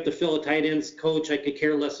course, we have to fill a tight ends coach. I could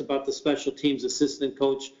care less about the special teams assistant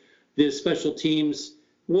coach. The special teams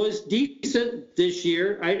was decent this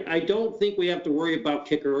year. I don't think we have to worry about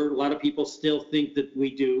kicker. A lot of people still think that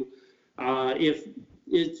we do.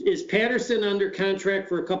 Is Patterson under contract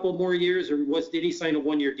for a couple more years, or did he sign a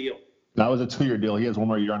 1-year deal? That was a 2-year deal. He has 1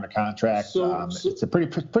 more year under contract. It's a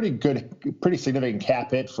pretty good, pretty significant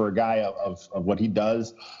cap hit for a guy of what he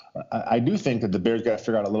does. I do think that the Bears got to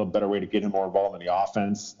figure out a little better way to get him more involved in the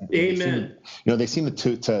offense. Amen. They seem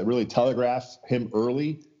to really telegraph him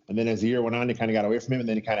early, and then as the year went on, they kind of got away from him, and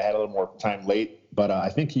then he kind of had a little more time late. But I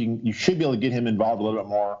think you should be able to get him involved a little bit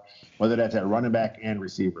more, whether that's at running back and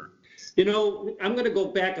receiver. I'm going to go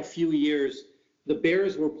back a few years. The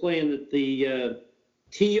Bears were playing the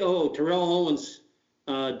Terrell Owens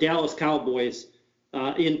Dallas Cowboys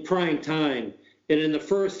in prime time. And in the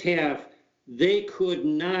first half, they could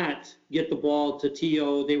not get the ball to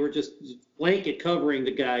T.O. They were just blanket covering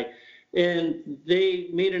the guy. And they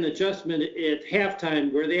made an adjustment at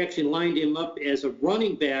halftime where they actually lined him up as a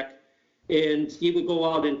running back, and he would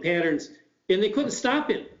go out in patterns, and they couldn't stop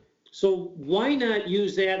him. So why not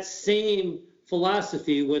use that same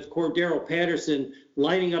philosophy with Cordero Patterson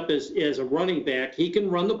lining up as a running back? He can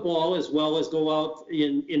run the ball as well as go out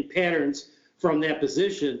in patterns from that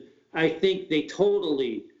position. I think they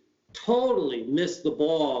totally missed the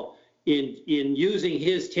ball in using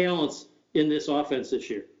his talents in this offense this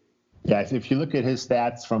year. Yeah, if you look at his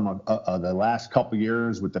stats from the last couple of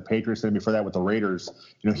years with the Patriots and before that with the Raiders,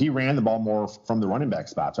 he ran the ball more from the running back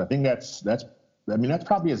spot. So I think that's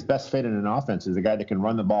probably his best fit in an offense, is a guy that can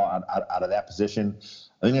run the ball out of that position.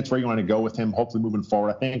 I think that's where you want to go with him, hopefully moving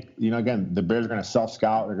forward. I think, again, the Bears are going to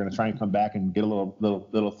self-scout. They're going to try and come back and get a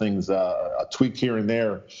little things tweaked here and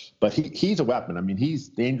there. But he's a weapon. I mean, he's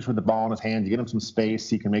dangerous with the ball in his hands. You get him some space,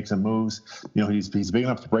 he can make some moves. He's big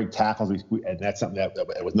enough to break tackles, and that's something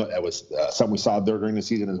that was something we saw during the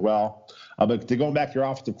season as well. But to go back to your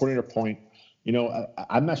offensive coordinator point,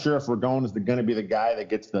 I'm not sure if Ragone is going to be the guy that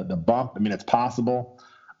gets the bump. I mean, it's possible.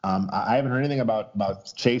 I haven't heard anything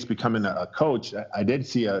about Chase becoming a coach. I did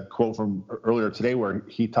see a quote from earlier today where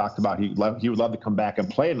he talked about he would love to come back and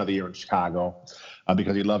play another year in Chicago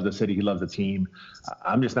because he loves the city, he loves the team.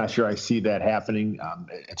 I'm just not sure I see that happening.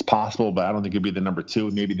 It's possible, but I don't think it'd be the number 2,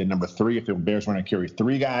 maybe the number 3 if the Bears want to carry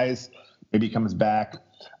 3 guys. Maybe he comes back.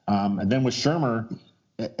 And then with Shurmur,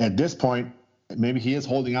 at this point, maybe he is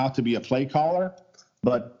holding out to be a play caller.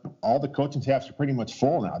 But all the coaching staffs are pretty much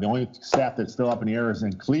full now. The only staff that's still up in the air is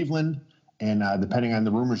in Cleveland. And depending on the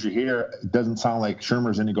rumors you hear, it doesn't sound like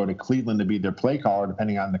Shermer's going to go to Cleveland to be their play caller,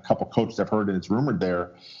 depending on the couple coaches I've heard that it's rumored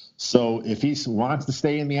there. So if he wants to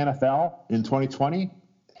stay in the NFL in 2020,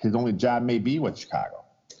 his only job may be with Chicago.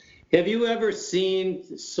 Have you ever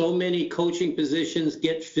seen so many coaching positions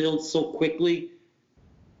get filled so quickly?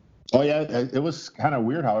 Oh, yeah, it was kind of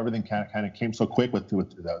weird how everything kind of came so quick with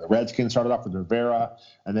the Redskins started off with Rivera,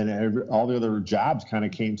 and then all the other jobs kind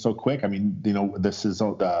of came so quick. I mean, this is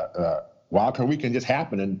the wildcard weekend just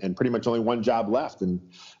happened, and pretty much only one job left, and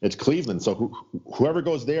it's Cleveland. So whoever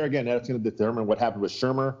goes there, again, that's going to determine what happened with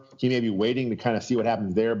Shurmur. He may be waiting to kind of see what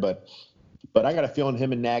happens there, but I got a feeling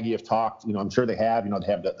him and Nagy have talked. I'm sure they have. They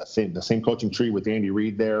have the same coaching tree with Andy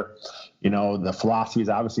Reid there. The philosophies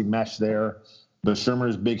obviously mesh there. But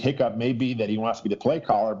Shurmur's big hiccup may be that he wants to be the play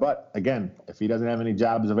caller. But, again, if he doesn't have any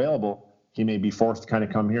jobs available, he may be forced to kind of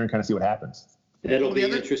come here and kind of see what happens. That'll be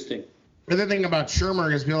interesting. The other thing about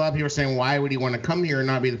Shurmur is a lot of people are saying, why would he want to come here and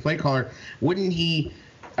not be the play caller? Wouldn't he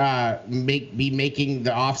be making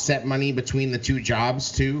the offset money between the 2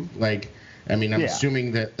 jobs, too? I'm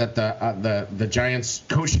assuming that the Giants'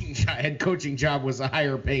 head coaching job was a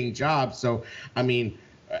higher paying job. So,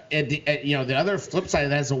 the other flip side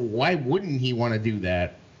of that is why wouldn't he want to do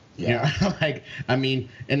that? Yeah. And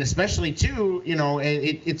especially too,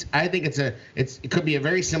 I think it could be a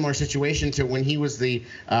very similar situation to when he was the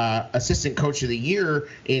assistant coach of the year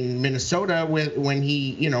in Minnesota when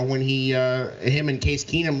him and Case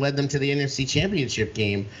Keenum led them to the NFC Championship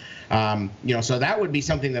game. So that would be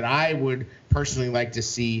something that I would personally like to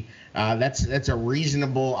see. That's a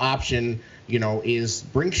reasonable option. Is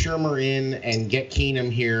bring Shurmur in and get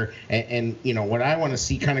Keenum here, and what I want to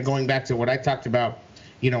see, kind of going back to what I talked about,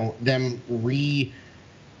 them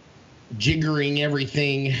rejiggering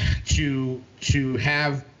everything to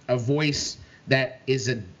have a voice that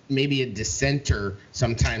is maybe a dissenter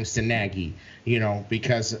sometimes to Nagy,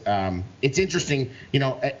 because it's interesting.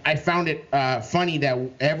 I found it funny that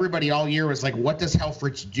everybody all year was like, what does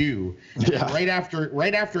Helfrich do? Yeah. Right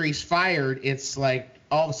after he's fired, it's like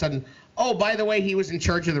all of a sudden, oh, by the way, he was in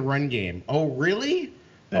charge of the run game. Oh, really?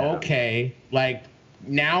 Yeah. Okay.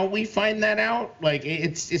 Now we find that out?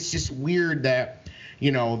 It's just weird that,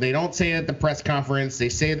 they don't say it at the press conference. They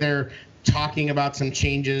say they're talking about some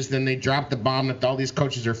changes. Then they drop the bomb that all these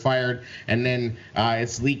coaches are fired. And then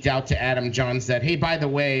it's leaked out to Adam Johns that, hey, by the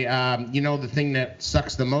way, the thing that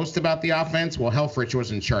sucks the most about the offense? Well, Helfrich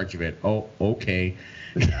was in charge of it. Oh, okay.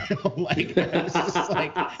 It's just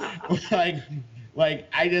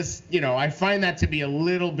I find that to be a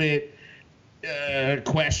little bit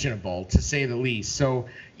questionable, to say the least. So,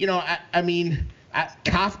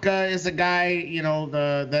 Kafka is a guy,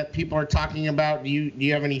 that people are talking about. Do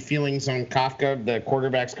you have any feelings on Kafka, the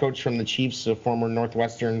quarterback's coach from the Chiefs, a former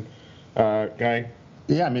Northwestern guy?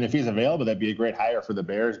 Yeah, if he's available, that'd be a great hire for the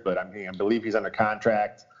Bears. But I believe he's under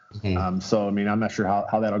contract. Mm-hmm. So I'm not sure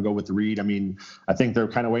how that'll go with Reed. I think they're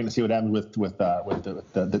kind of waiting to see what happens with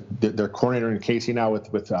their coordinator in Casey now with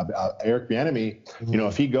Eric Bieniemy. Mm-hmm.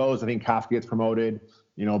 If he goes, I think Kafka gets promoted.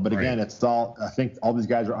 But again, it's all. I think all these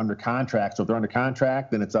guys are under contract. So if they're under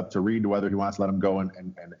contract, then it's up to Reed whether he wants to let them go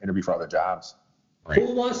and interview for other jobs. Right.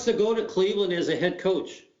 Who wants to go to Cleveland as a head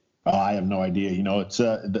coach? Oh, I have no idea. It's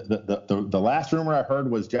the last rumor I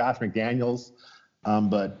heard was Josh McDaniels.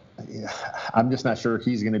 But I'm just not sure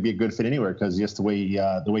he's going to be a good fit anywhere, because just the way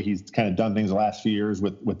he's kind of done things the last few years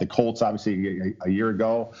with the Colts, obviously a year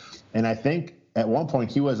ago. And I think at one point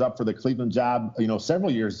he was up for the Cleveland job,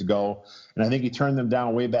 several years ago. And I think he turned them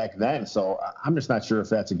down way back then. So I'm just not sure if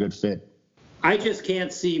that's a good fit. I just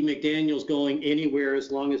can't see McDaniels going anywhere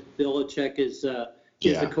as long as Belichick is the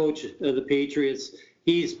coach of the Patriots.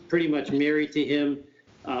 He's pretty much married to him.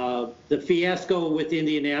 The fiasco with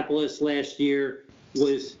Indianapolis last year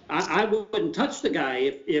was I wouldn't touch the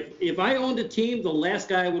guy. If I owned a team, the last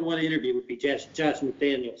guy I would want to interview would be Josh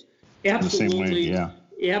McDaniels. Absolutely,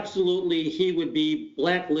 absolutely, he would be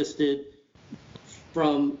blacklisted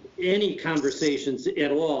from any conversations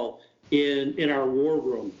at all in our war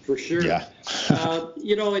room, for sure. Yeah.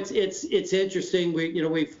 It's interesting.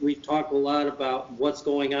 We've talked a lot about what's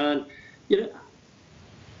going on.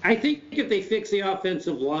 I think if they fix the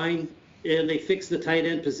offensive line, and they fix the tight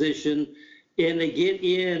end position, and they get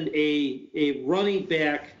in a running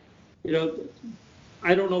back.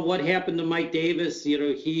 I don't know what happened to Mike Davis. There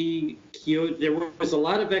was a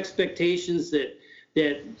lot of expectations that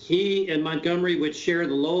he and Montgomery would share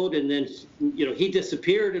the load, and then he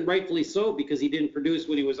disappeared, and rightfully so, because he didn't produce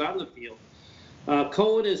when he was on the field.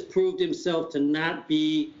 Cohen has proved himself to not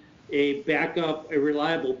be a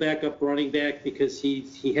reliable backup running back, because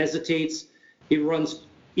he hesitates. He runs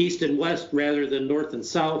east and west rather than north and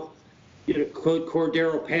south. Could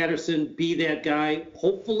Cordero Patterson be that guy?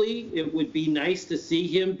 Hopefully, it would be nice to see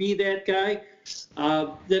him be that guy.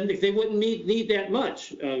 Then if they wouldn't need that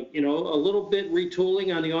much, a little bit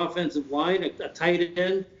retooling on the offensive line, a tight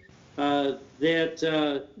end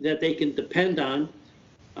that they can depend on.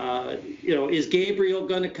 Is Gabriel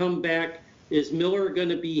going to come back? Is Miller going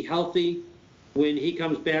to be healthy when he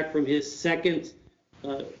comes back from his second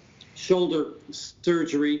shoulder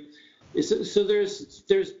surgery? So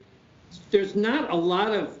there's not a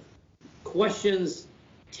lot of questions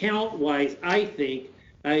talent-wise, I think.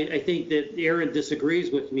 I think that Aaron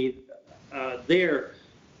disagrees with me there.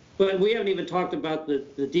 But we haven't even talked about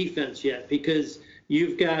the defense yet, because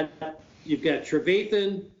you've got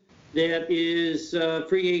Trevathan that is a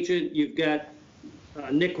free agent. You've got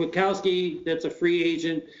Nick Witkowski that's a free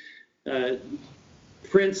agent.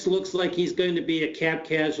 Prince looks like he's going to be a cap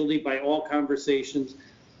casualty by all conversations.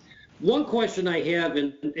 One question I have,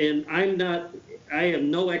 and I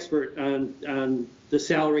am no expert on the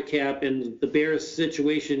salary cap and the Bears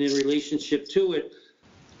situation in relationship to it,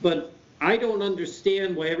 but I don't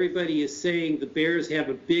understand why everybody is saying the Bears have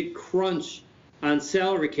a big crunch on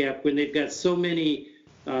salary cap when they've got so many,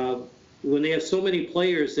 when they have so many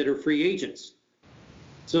players that are free agents.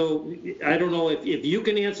 So I don't know if you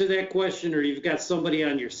can answer that question, or you've got somebody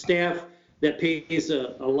on your staff that pays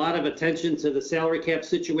a lot of attention to the salary cap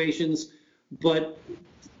situations, but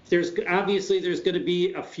there's going to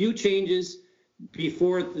be a few changes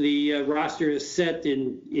before the roster is set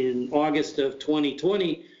in August of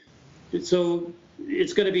 2020. So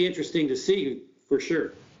it's going to be interesting to see for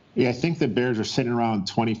sure. Yeah, I think the Bears are sitting around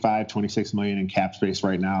 25, 26 million in cap space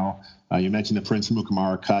right now. You mentioned the Prince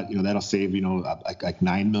Mukamara cut. That'll save like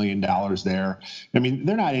 $9 million there. I mean,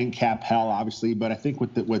 they're not in cap hell, obviously, but I think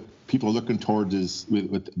what people are looking towards is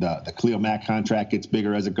with the Khalil Mack contract gets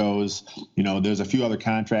bigger as it goes. There's a few other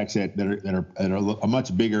contracts that are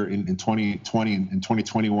much bigger in 2020 and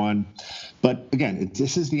 2021. But again,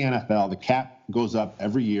 this is the NFL. The cap goes up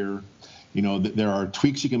every year. There are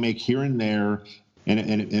tweaks you can make here and there. And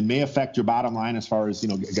it may affect your bottom line as far as,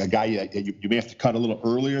 a guy you may have to cut a little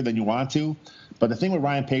earlier than you want to. But the thing with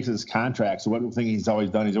Ryan Pace is his contract. So one thing he's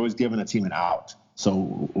always done, he's always given a team an out.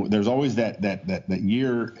 So there's always that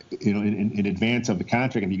year, in advance of the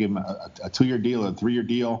contract. If you give him a 2-year deal or a 3-year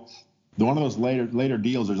deal, one of those later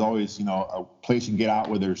deals, there's always, a place you can get out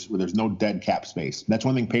where there's no dead cap space. That's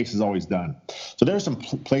one thing Pace has always done. So there's some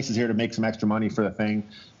places here to make some extra money for the thing,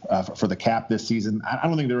 for the cap this season. I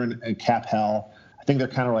don't think they're in cap hell. I think they're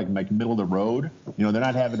kind of like middle of the road. They're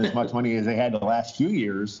not having as much money as they had the last few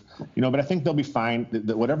years. But I think they'll be fine.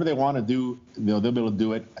 Whatever they want to do, they'll be able to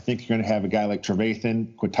do it. I think you're going to have a guy like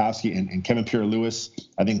Trevathan, Kwiatkowski, and Kevin Pierre-Louis.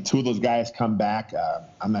 I think 2 of those guys come back.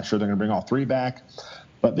 I'm not sure they're going to bring all 3 back.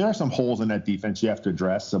 But there are some holes in that defense you have to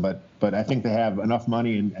address. So, but I think they have enough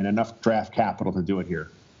money and enough draft capital to do it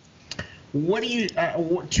here. What do you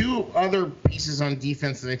 2 other pieces on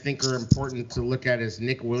defense that I think are important to look at is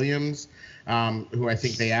Nick Williams, who I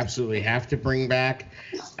think they absolutely have to bring back,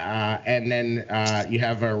 and then you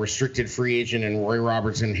have a restricted free agent in Roy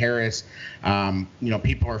Robertson Harris.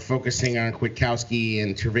 People are focusing on Kwiatkowski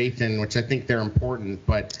and Trevathan, which I think they're important.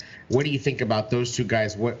 But what do you think about those 2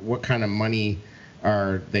 guys? What kind of money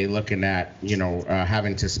are they looking at,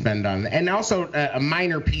 having to spend on? And also a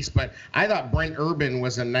minor piece, but I thought Brent Urban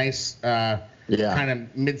was a nice kind of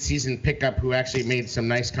midseason pickup who actually made some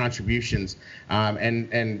nice contributions.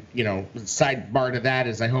 And sidebar to that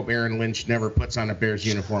is I hope Aaron Lynch never puts on a Bears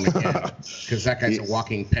uniform again, because that guy's a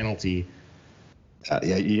walking penalty.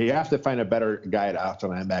 You have to find a better guy at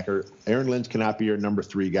outside linebacker. Aaron Lynch cannot be your number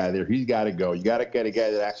 3 guy there. He's got to go. You got to get a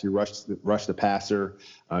guy that actually rush the passer.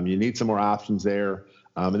 You need some more options there.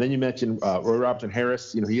 And then you mentioned Roy Robertson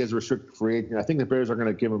Harris. He is a restricted free agent. I think the Bears are going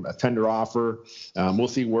to give him a tender offer. We'll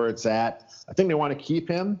see where it's at. I think they want to keep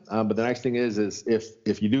him. But the nice thing is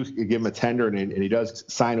if you do give him a tender and he does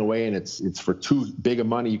sign away and it's for too big of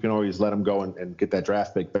money, you can always let him go and get that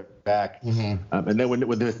draft pick back. Mm-hmm. And then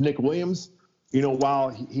with Nick Williams, while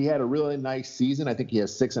he had a really nice season, I think he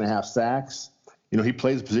has 6.5 sacks. He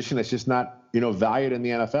plays a position that's just not, valued in the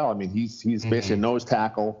NFL. I mean, he's basically a nose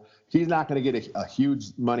tackle. he's not going to get a huge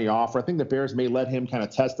money offer. I think the Bears may let him kind of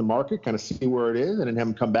test the market, kind of see where it is, and then have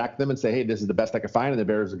him come back to them and say, hey, this is the best I can find. And the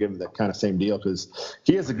Bears will give him that kind of same deal because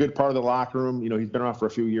he is a good part of the locker room. He's been around for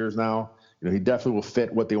a few years now. He definitely will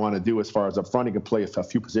fit what they want to do as far as up front. He can play a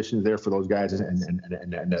few positions there for those guys and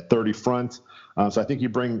that 30 front. So I think you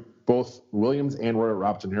bring both Williams and Roy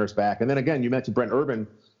Robertson Harris back. And then again, you mentioned Brent Urban.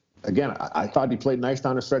 Again, I thought he played nice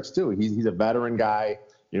down the stretch too. He's a veteran guy.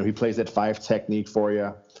 He plays that 5 technique for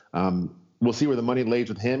you. We'll see where the money lays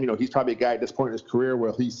with him. He's probably a guy at this point in his career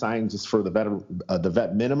where he signs just for the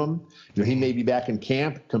vet minimum. He may be back in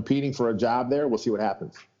camp competing for a job there. We'll see what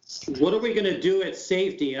happens. What are we going to do at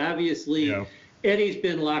safety? Obviously, Eddie's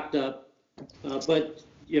been locked up, but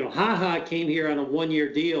HaHa came here on a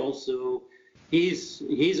 1-year deal, so he's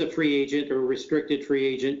a free agent or a restricted free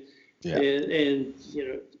agent, and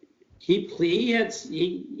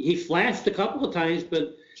he flashed a couple of times,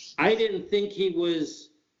 but I didn't think he was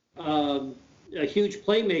a huge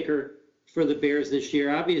playmaker for the Bears this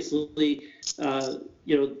year. Obviously,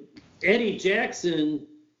 Eddie Jackson.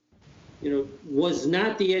 Was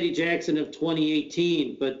not the Eddie Jackson of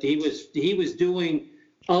 2018, but he was doing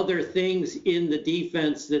other things in the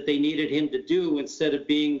defense that they needed him to do instead of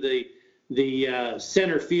being the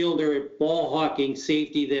center fielder, ball hawking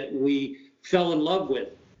safety that we fell in love with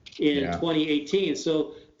in 2018.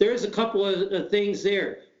 So there's a couple of things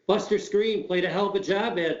there. Buster Screen played a hell of a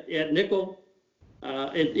job at nickel.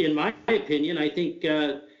 In my opinion, I think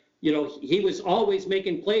he was always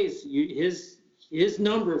making plays. His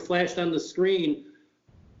number flashed on the screen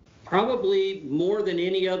probably more than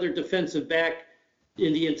any other defensive back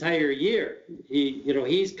in the entire year.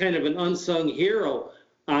 He's kind of an unsung hero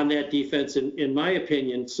on that defense, in my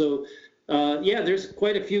opinion. So, there's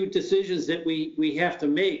quite a few decisions that we have to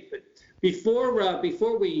make. But before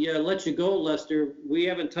we let you go, Lester, we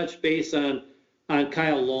haven't touched base on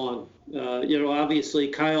Kyle Long. Obviously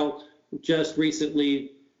Kyle just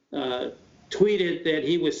recently tweeted that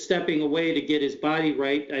he was stepping away to get his body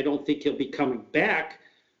right. I don't think he'll be coming back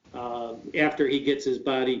after he gets his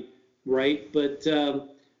body right. But,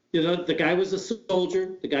 the guy was a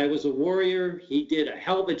soldier. The guy was a warrior. He did a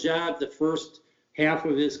hell of a job the first half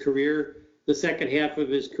of his career. The second half of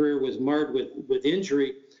his career was marred with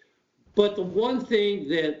injury. But the one thing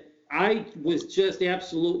that I was just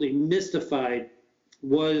absolutely mystified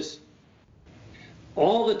was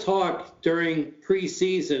all the talk during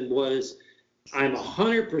preseason was, I'm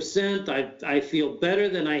 100%. I feel better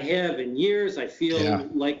than I have in years. I feel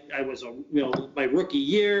like I was my rookie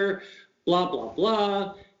year, blah, blah,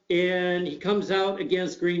 blah. And he comes out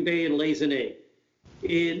against Green Bay and lays an egg.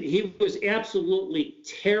 And he was absolutely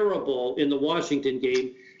terrible in the Washington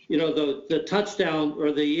game. The touchdown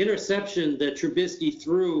or the interception that Trubisky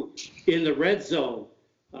threw in the red zone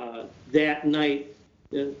that night,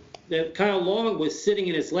 that Kyle Long was sitting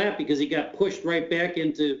in his lap because he got pushed right back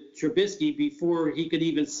into Trubisky before he could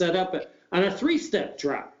even set up on a 3-step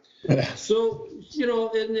drop. So,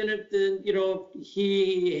 and then,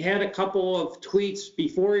 he had a couple of tweets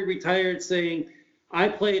before he retired saying, I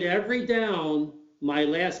played every down my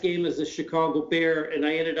last game as a Chicago Bear, and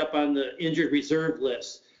I ended up on the injured reserve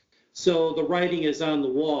list. So the writing is on the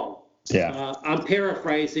wall. I'm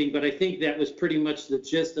paraphrasing, but I think that was pretty much the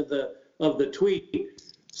gist of the tweet.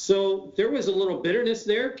 So there was a little bitterness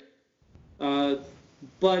there, but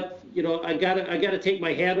I gotta take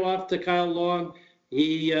my hat off to Kyle Long.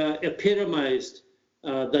 He epitomized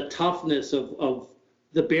the toughness of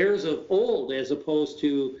the Bears of old, as opposed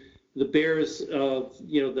to the Bears of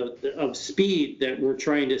of speed that we're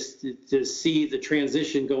trying to see the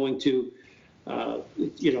transition going to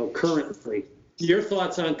currently. Your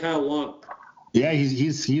thoughts on Kyle Long? Yeah,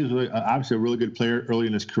 he's obviously a really good player early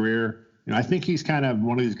in his career. I think he's kind of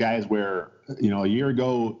one of these guys where, a year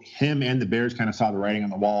ago, him and the Bears kind of saw the writing on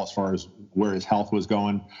the wall as far as where his health was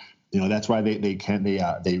going. That's why they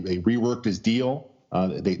reworked his deal.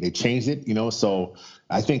 They changed it, so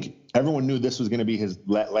I think everyone knew this was going to be his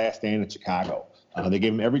last stand in Chicago. They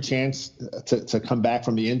gave him every chance to come back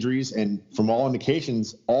from the injuries, and from all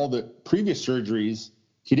indications, all the previous surgeries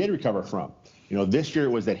he did recover from. This year it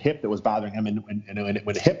was that hip that was bothering him, and when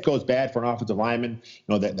the hip goes bad for an offensive lineman,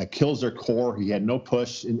 that kills their core. He had no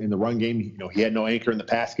push in the run game. He had no anchor in the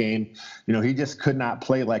pass game. He just could not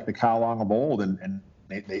play like the Kyle Long of old, and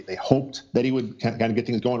they hoped that he would kind of get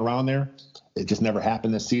things going around there. It just never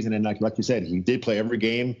happened this season. And like you said, he did play every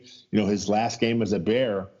game. His last game was a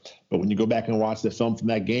Bear. But when you go back and watch the film from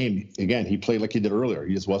that game, again, he played like he did earlier.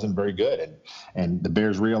 He just wasn't very good. And the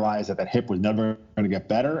Bears realized that hip was never going to get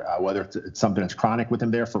better, whether it's something that's chronic with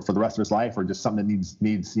him there for the rest of his life or just something that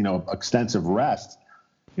needs extensive rest.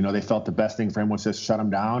 they felt the best thing for him was just shut him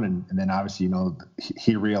down. And then obviously,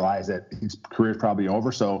 he realized that his career is probably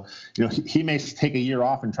over. So, he may take a year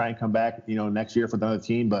off and try and come back, next year for another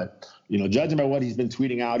team. But, judging by what he's been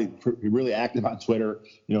tweeting out, he's really active on Twitter.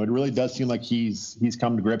 It really does seem like he's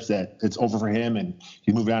come to grips that it's over for him and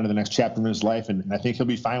he's moving on to the next chapter in his life. And I think he'll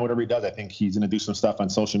be fine whatever he does. I think he's going to do some stuff on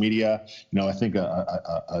social media. I think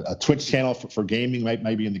a Twitch channel for gaming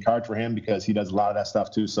might be in the card for him because he does a lot of that stuff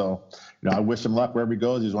too. So, I wish him luck wherever he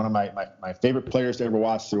goes. He's one of my favorite players to ever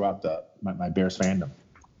watch throughout my Bears fandom.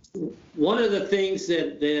 One of the things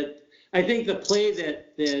that I think the play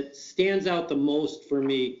that stands out the most for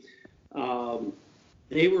me,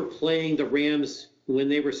 they were playing the Rams when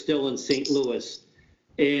they were still in St. Louis.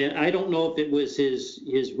 And I don't know if it was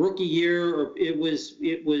his rookie year or it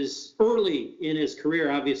was early in his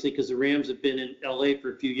career, obviously, because the Rams have been in LA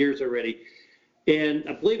for a few years already. And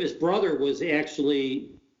I believe his brother was actually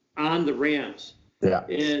on the Rams. Yeah.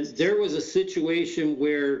 And there was a situation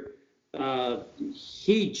where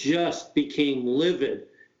he just became livid.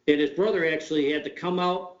 And his brother actually had to come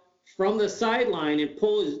out from the sideline and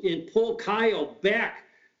pull Kyle back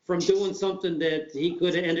from doing something that he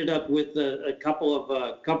could have ended up with a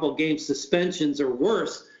couple game suspensions or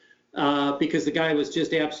worse, because the guy was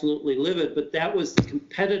just absolutely livid. But that was the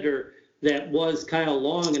competitor that was Kyle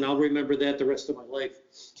Long, and I'll remember that the rest of my life.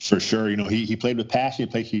 For sure, he played with passion.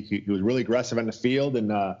 He was really aggressive on the field,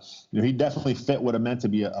 and he definitely fit what it meant to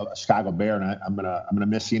be a Chicago Bear. And I'm gonna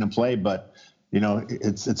miss seeing him play, but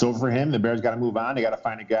it's over for him. The Bears got to move on. They got to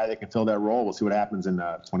find a guy that can fill that role. We'll see what happens in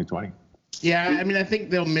 2020. Yeah, I mean, I think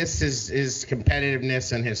they'll miss his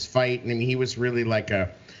competitiveness and his fight. I mean, he was really like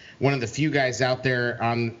one of the few guys out there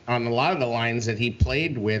on a lot of the lines that he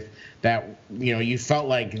played with that, you felt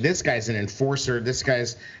like this guy's an enforcer. This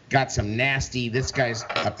guy's got some nasty. This guy's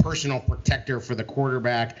a personal protector for the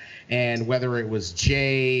quarterback. And whether it was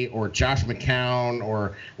Jay or Josh McCown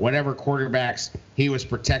or whatever quarterbacks he was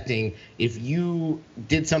protecting, if you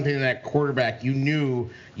did something to that quarterback, you knew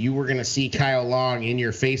you were going to see Kyle Long in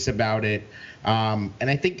your face about it. And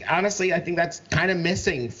I think, honestly, that's kind of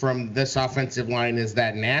missing from this offensive line is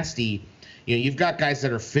that nasty. You've got guys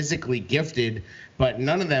that are physically gifted, but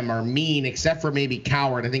none of them are mean except for maybe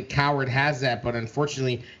Coward. I think Coward has that, but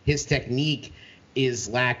unfortunately his technique is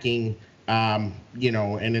lacking, and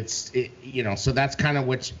so that's kind of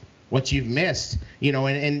what you've missed,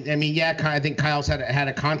 and I mean, yeah, I think Kyle's had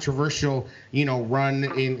a controversial, run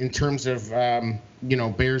in terms of,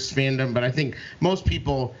 Bears fandom, but I think most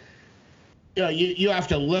people, you have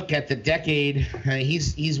to look at the decade.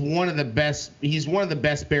 He's one of the best. He's one of the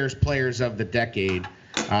best Bears players of the decade.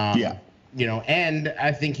 And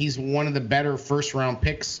I think he's one of the better first-round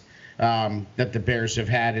picks that the Bears have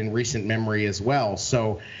had in recent memory as well.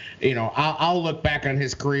 So, I'll look back on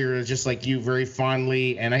his career just like you very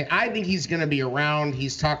fondly, and I think he's going to be around.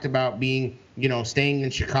 He's talked about being, staying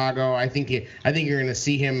in Chicago. I think you're going to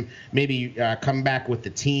see him maybe come back with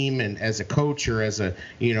the team and as a coach or as a,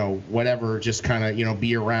 whatever, just kind of,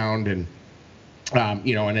 be around and.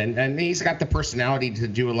 And he's got the personality to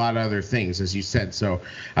do a lot of other things, as you said. So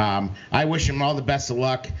I wish him all the best of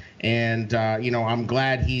luck. And, I'm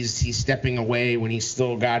glad he's stepping away when he's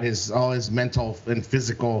still got all his mental and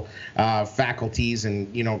physical faculties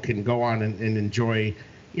and, can go on and enjoy,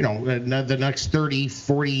 the next 30,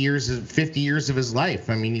 40 years, 50 years of his life.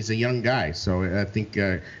 I mean, he's a young guy. So I think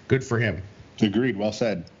good for him. Agreed. Well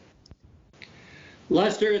said.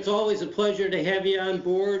 Lester, it's always a pleasure to have you on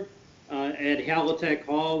board. At Halatek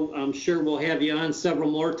Hall. I'm sure we'll have you on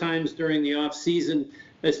several more times during the off season,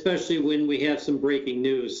 especially when we have some breaking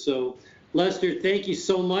news. So, Lester, thank you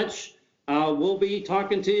so much. We'll be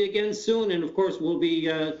talking to you again soon, and of course, we'll be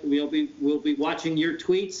watching your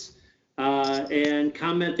tweets and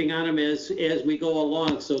commenting on them as we go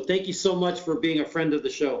along. So, thank you so much for being a friend of the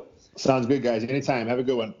show. Sounds good, guys. Anytime. Have a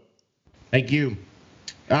good one. Thank you.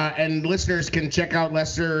 And listeners can check out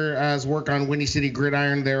Lester's work on Windy City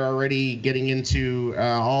Gridiron. They're already getting into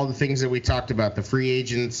all the things that we talked about, the free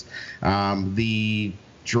agents, the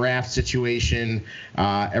draft situation,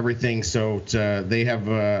 everything. So they have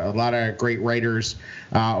a lot of great writers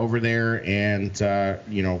over there, and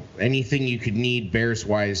anything you could need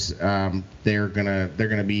Bears-wise, they're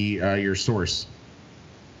gonna be your source.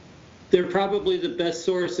 They're probably the best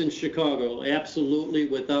source in Chicago, absolutely,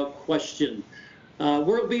 without question.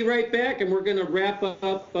 We'll be right back, and we're going to wrap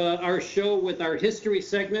up our show with our history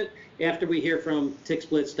segment after we hear from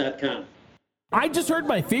TickSplits.com. I just heard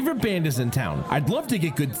my favorite band is in town. I'd love to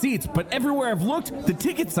get good seats, but everywhere I've looked, the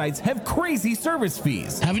ticket sites have crazy service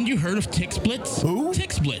fees. Haven't you heard of TixSplits? Who?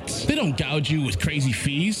 TixSplits. They don't gouge you with crazy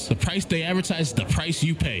fees. The price they advertise is the price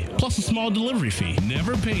you pay, plus a small delivery fee.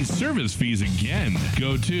 Never pay service fees again.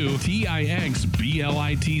 Go to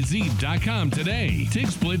TixBlitz.com today.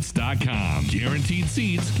 TixSplits.com. Guaranteed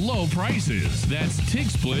seats, low prices. That's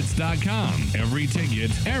TixSplits.com. Every ticket,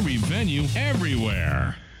 every venue,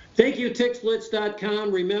 everywhere. Thank you,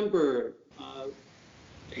 TixBlitz.com. Remember,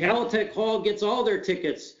 Halatek Hall gets all their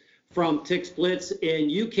tickets from TixBlitz,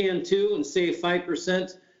 and you can too, and save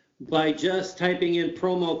 5% by just typing in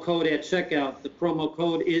promo code at checkout. The promo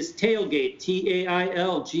code is TAILGATE,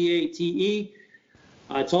 TAILGATE.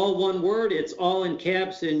 It's all one word, it's all in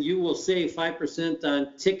caps, and you will save 5% on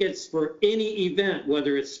tickets for any event,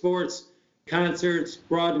 whether it's sports, concerts,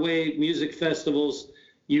 Broadway, music festivals,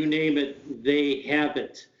 you name it, they have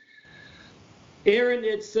it. Aaron,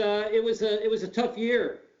 it was a tough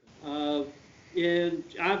year, and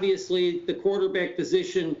obviously the quarterback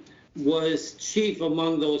position was chief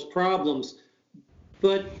among those problems.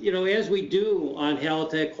 But as we do on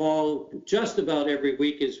Halatek Hall just about every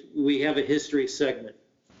week, is we have a history segment.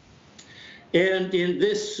 And in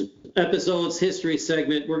this episode's history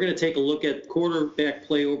segment, we're going to take a look at quarterback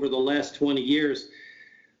play over the last 20 years,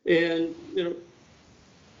 and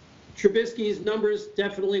Trubisky's numbers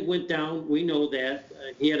definitely went down. We know that.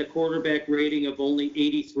 He had a quarterback rating of only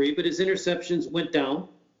 83, but his interceptions went down,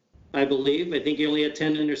 I believe. I think he only had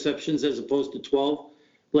 10 interceptions as opposed to 12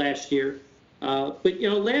 last year. But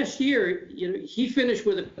last year, he finished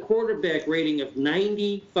with a quarterback rating of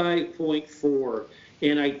 95.4,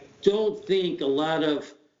 and I don't think a lot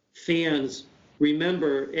of fans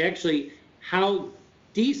remember actually how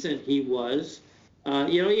decent he was.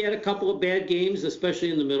 He had a couple of bad games,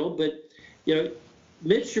 especially in the middle, but,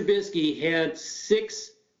 Mitch Trubisky had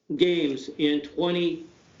 6 games in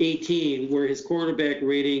 2018 where his quarterback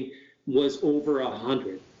rating was over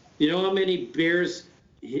 100. You know how many Bears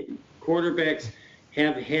quarterbacks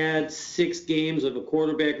have had 6 games of a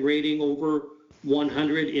quarterback rating over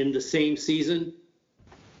 100 in the same season?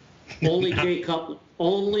 Only Jay Cutler.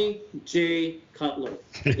 Only Jay Cutler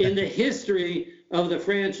in the history of the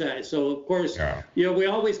franchise. So, of course, we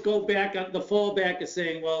always go back on the fallback of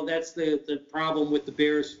saying, well, that's the problem with the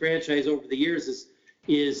Bears franchise over the years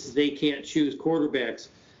is they can't choose quarterbacks.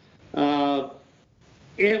 And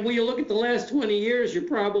when you look at the last 20 years, you're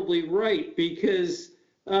probably right, because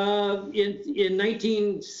in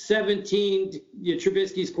 1917,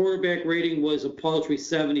 Trubisky's quarterback rating was a paltry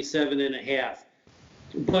 77.5.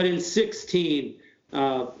 But in 16,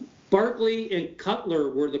 Barkley and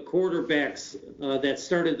Cutler were the quarterbacks that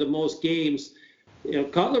started the most games.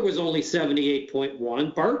 Cutler was only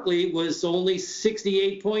 78.1. Barkley was only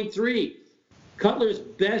 68.3. Cutler's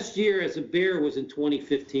best year as a Bear was in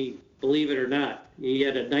 2015, believe it or not. He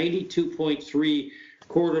had a 92.3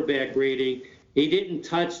 quarterback rating. He didn't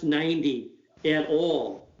touch 90 at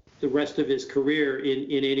all the rest of his career in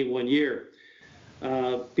any one year.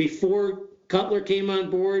 Before Cutler came on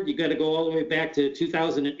board, you got to go all the way back to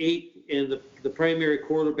 2008, and the primary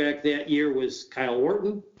quarterback that year was Kyle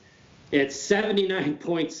Orton at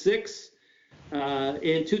 79.6.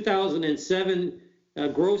 In 2007,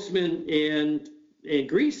 Grossman and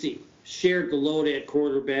Greasy shared the load at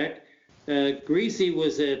quarterback. Greasy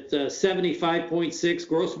was at 75.6.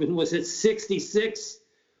 Grossman was at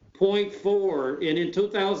 66.4. And in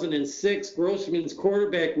 2006, Grossman's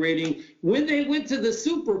quarterback rating, when they went to the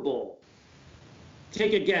Super Bowl,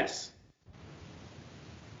 take a guess.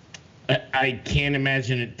 I can't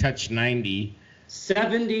imagine it touched 90.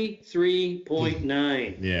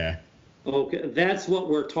 73.9. Yeah. Okay, that's what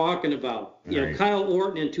we're talking about. Right. Kyle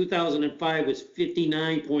Orton in 2005 was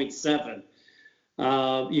 59.7.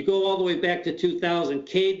 You go all the way back to 2000.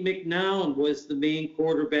 Cade McNown was the main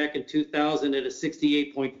quarterback in 2000 at a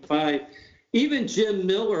 68.5. Even Jim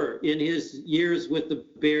Miller in his years with the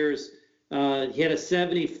Bears, he had a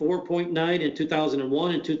 74.9 in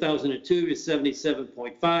 2001. In 2002, he was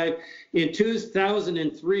 77.5. In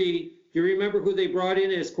 2003, do you remember who they brought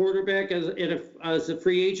in as quarterback as a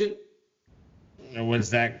free agent? Was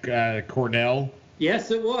that Cordell?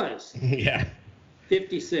 Yes, it was. Yeah.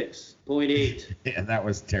 56.8. Yeah, that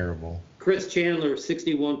was terrible. Chris Chandler,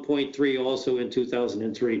 61.3, also in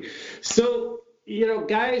 2003. So,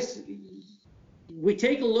 guys, we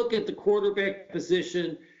take a look at the quarterback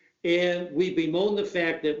position, and we bemoan the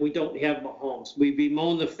fact that we don't have Mahomes. We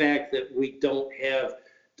bemoan the fact that we don't have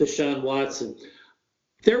Deshaun Watson.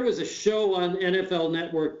 There was a show on NFL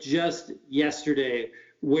Network just yesterday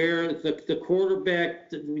where the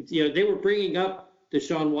quarterback, they were bringing up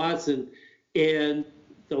Deshaun Watson, And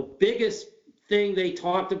the biggest thing they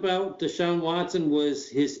talked about Deshaun Watson was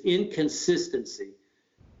his inconsistency.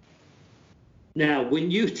 Now, when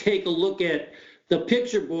you take a look at the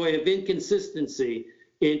picture boy of inconsistency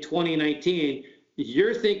in 2019,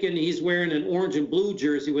 you're thinking he's wearing an orange and blue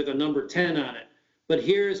jersey with a number 10 on it. But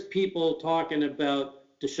here's people talking about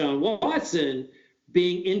Deshaun Watson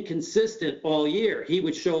being inconsistent all year. He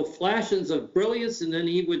would show flashes of brilliance, and then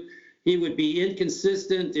he would be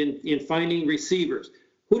inconsistent in finding receivers.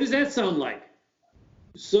 Who does that sound like?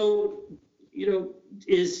 So,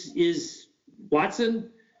 is Watson,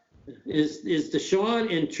 is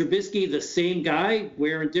Deshaun and Trubisky the same guy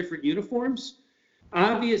wearing different uniforms?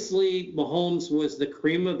 Obviously, Mahomes was the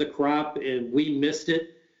cream of the crop, and we missed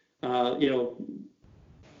it.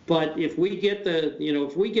 But if we get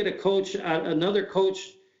a coach, another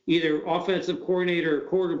coach, either offensive coordinator or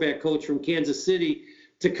quarterback coach from Kansas City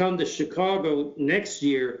to come to Chicago next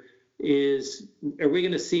year, are we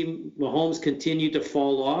going to see Mahomes continue to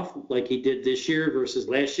fall off like he did this year versus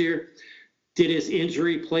last year? Did his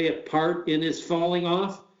injury play a part in his falling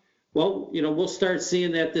off? Well, we'll start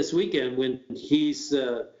seeing that this weekend when he's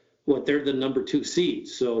they're the number 2 seed.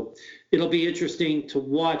 So it'll be interesting to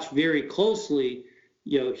watch very closely,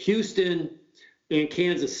 Houston and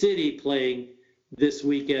Kansas City playing this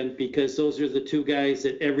weekend, because those are the 2 guys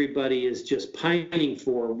that everybody is just pining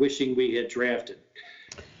for, wishing we had drafted.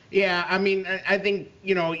 Yeah, I mean, I think,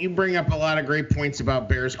 you bring up a lot of great points about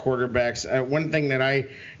Bears quarterbacks. One thing that I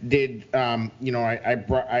did, I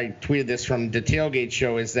tweeted this from the Tailgate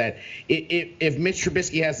Show, is that if Mitch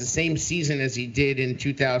Trubisky has the same season as he did in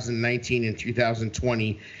 2019 and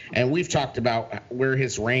 2020, and we've talked about where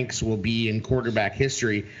his ranks will be in quarterback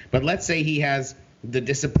history, but let's say he has the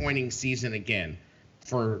disappointing season again,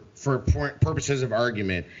 for purposes of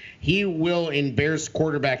argument, he will, in Bears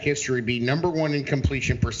quarterback history, be number 1 in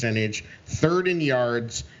completion percentage, 3rd in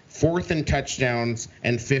yards, 4th in touchdowns,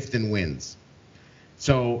 and 5th in wins.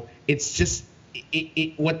 So it's just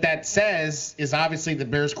what that says is obviously the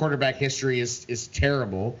Bears quarterback history is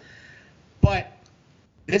terrible, but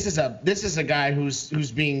this is a guy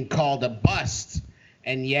who's being called a bust,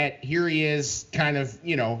 and yet here he is, kind of,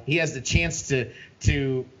 he has the chance to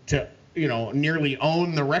nearly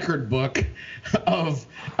own the record book of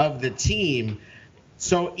the team.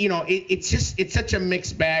 So, it's such a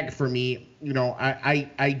mixed bag for me.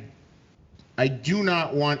 I do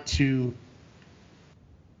not want to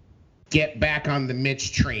get back on the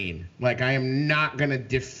Mitch train. Like, I am not going to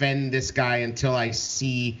defend this guy until I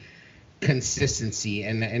see consistency.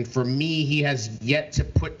 And for me, he has yet to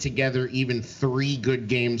put together even 3 good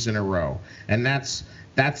games in a row. And that's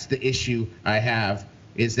the issue I have,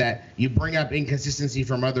 is that you bring up inconsistency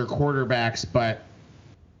from other quarterbacks, but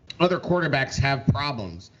other quarterbacks have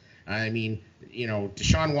problems. I mean,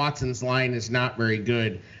 Deshaun Watson's line is not very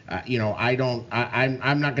good.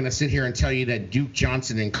 I'm not going to sit here and tell you that Duke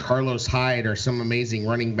Johnson and Carlos Hyde are some amazing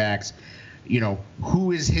running backs.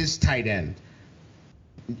 Who is his tight end?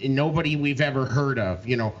 Nobody we've ever heard of.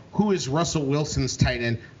 Who is Russell Wilson's tight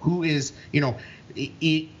end? Who is,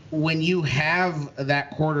 when you have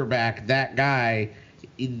that quarterback, that guy,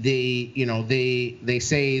 they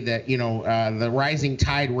say that, the rising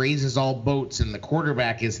tide raises all boats, and the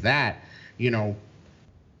quarterback is that.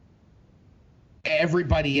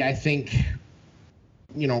 Everybody, I think,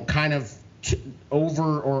 kind of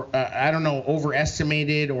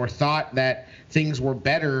overestimated or thought that things were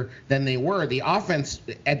better than they were. The offense,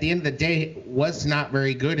 at the end of the day, was not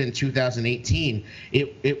very good in 2018.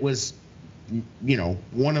 It was,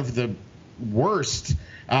 one of the worst,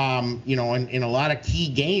 in a lot of key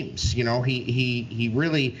games. He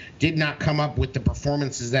really did not come up with the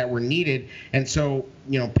performances that were needed. And so,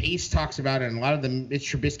 Pace talks about it, and a lot of the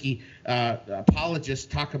Mitch Trubisky apologists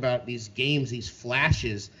talk about these games, these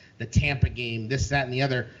flashes, the Tampa game, this, that, and the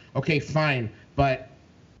other. Okay, fine. But,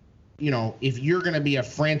 if you're going to be a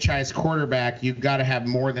franchise quarterback, you've got to have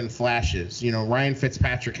more than flashes. Ryan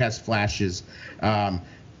Fitzpatrick has flashes.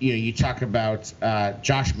 You talk about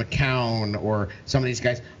Josh McCown or some of these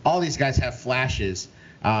guys. All these guys have flashes.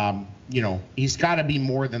 He's got to be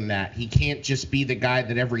more than that. He can't just be the guy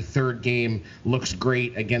that every third game looks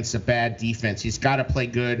great against a bad defense. He's got to play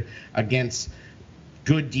good against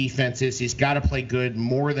good defenses. He's got to play good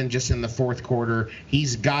more than just in the fourth quarter.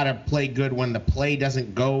 He's got to play good when the play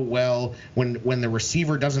doesn't go well, when the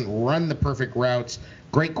receiver doesn't run the perfect routes.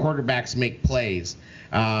 Great quarterbacks make plays.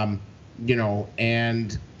 And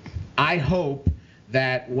I hope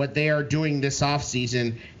that what they are doing this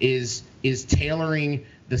offseason is tailoring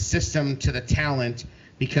the system to the talent,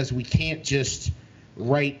 because we can't just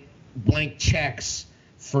write blank checks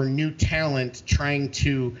for new talent trying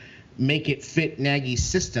to make it fit Nagy's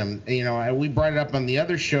system. You know, we brought it up on the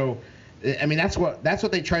other show. I mean, that's what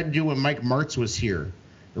they tried to do when Mike Martz was here.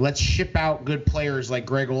 Let's ship out good players like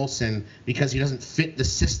Greg Olson because he doesn't fit the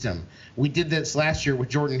system. We did this last year with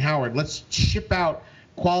Jordan Howard. Let's ship out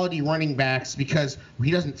quality running backs because he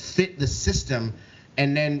doesn't fit the system.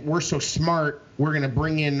 And then we're so smart, we're going to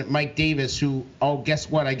bring in Mike Davis, who, guess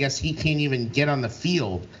what? I guess he can't even get on the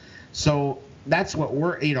field. So that's what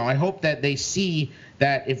I hope that they see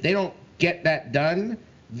that if they don't get that done,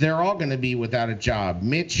 they're all going to be without a job.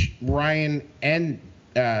 Mitch, Ryan, and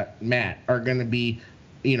Matt are going to be,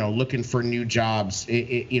 looking for new jobs.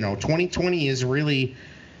 2020 is really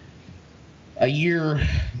a year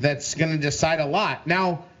that's going to decide a lot.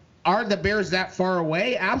 Now, are the Bears that far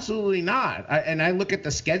away? Absolutely not. I look at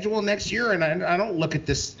the schedule next year, and I don't look at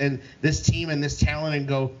this team and this talent and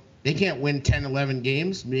go, they can't win 10, 11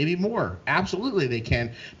 games, maybe more. Absolutely they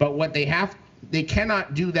can. But what they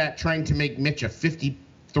cannot do that trying to make Mitch a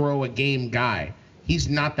 50-throw-a-game guy. He's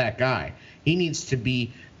not that guy. He needs to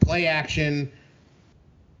be play action,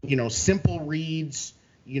 simple reads,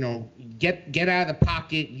 get out of the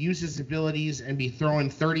pocket, use his abilities, and be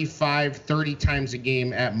throwing 35, 30 times a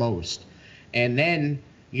game at most. And then,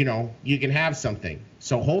 you can have something.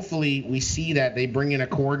 So hopefully we see that they bring in a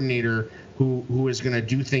coordinator who is going to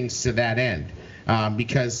do things to that end.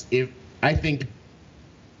 Because if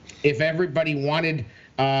everybody wanted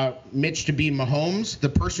Mitch to be Mahomes, the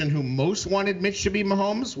person who most wanted Mitch to be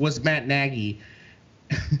Mahomes was Matt Nagy,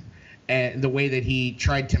 and the way that he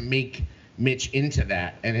tried to make Mitch into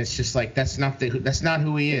that, and it's just like that's not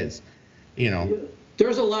who he is,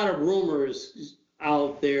 There's a lot of rumors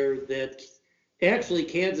out there that actually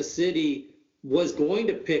Kansas City was going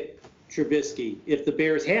to pick Trubisky if the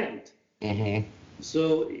Bears hadn't. Mm-hmm.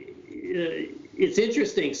 So it's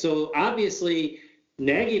interesting. So obviously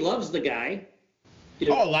Nagy loves the guy.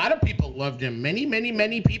 A lot of people loved him.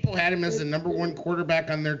 Many people had him as the number one quarterback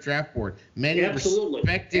on their draft board. Many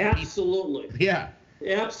respected Absolutely. people. Yeah.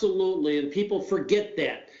 Absolutely, and people forget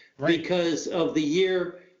that because of the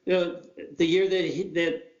year that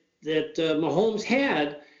Mahomes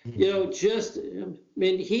had. He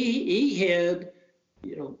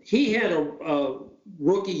had a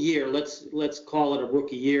rookie year. Let's call it a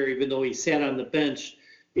rookie year, even though he sat on the bench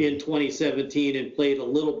in 2017 and played a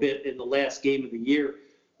little bit in the last game of the year.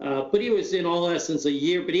 But he was in all essence a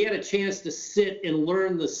year. But he had a chance to sit and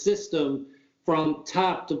learn the system from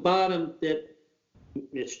top to bottom that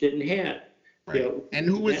Mitch didn't have. Right. And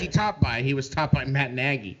who was he topped by? He was topped by Matt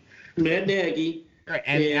Nagy. Right.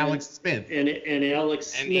 And Alex Smith. And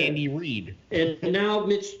Alex and Smith. Andy Reid. And now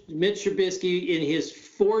Mitch Trubisky, in his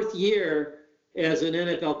fourth year as an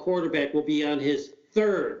NFL quarterback, will be on his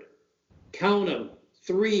third, count them,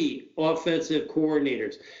 3 offensive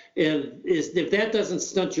coordinators. And if that doesn't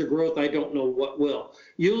stunt your growth, I don't know what will.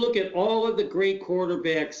 You look at all of the great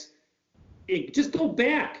quarterbacks. Just go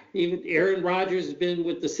back. Even Aaron Rodgers has been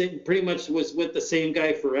with the same, pretty much was with the same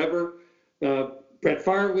guy forever. Brett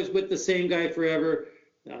Favre was with the same guy forever.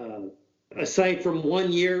 Aside from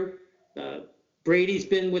 1 year, Brady's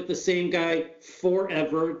been with the same guy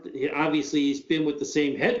forever. Obviously, he's been with the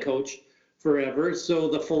same head coach forever. So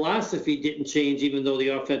the philosophy didn't change, even though the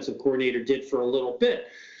offensive coordinator did for a little bit.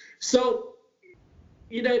 So,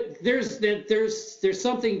 there's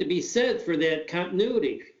something to be said for that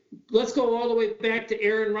continuity. Let's go all the way back to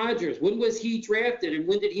Aaron Rodgers. When was he drafted, and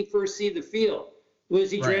when did he first see the field?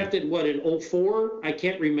 Was he drafted, in 2004? I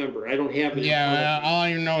can't remember. I don't have it. Yeah, all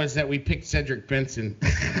I know is that we picked Cedric Benson.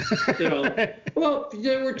 Well,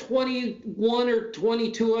 there were 21 or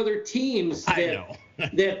 22 other teams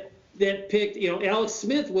that picked. Alex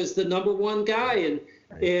Smith was the number one guy,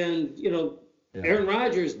 and Aaron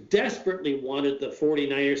Rodgers desperately wanted the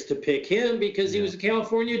 49ers to pick him because he was a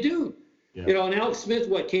California dude. Yeah. And Alex Smith,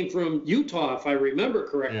 came from Utah, if I remember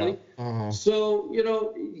correctly. Yeah. Uh-huh. So,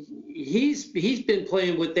 he's been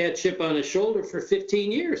playing with that chip on his shoulder for 15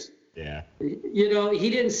 years. Yeah. He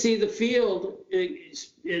didn't see the field,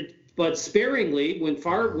 but sparingly when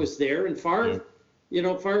Favre was there, and Favre,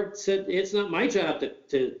 Favre said, it's not my job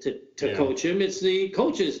to coach him. It's the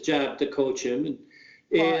coach's job to coach him.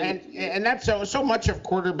 And that's so much of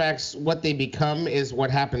quarterbacks, what they become is what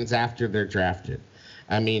happens after they're drafted.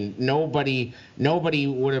 I mean, nobody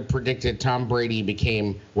would have predicted Tom Brady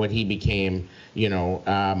became what he became.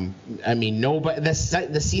 I mean, nobody. The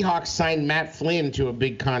Seahawks signed Matt Flynn to a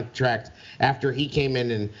big contract after he came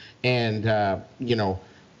in and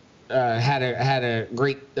had a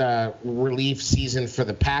great relief season for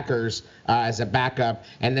the Packers as a backup,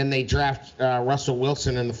 and then they draft Russell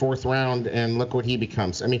Wilson in the 4th round, and look what he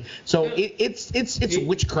becomes. I mean, so it's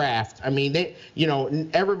witchcraft. I mean,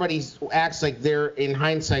 everybody acts like in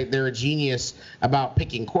hindsight they're a genius about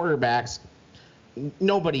picking quarterbacks.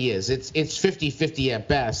 Nobody is. It's 50-50 at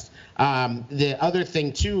best. The other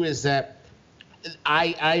thing too is that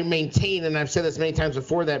I maintain, and I've said this many times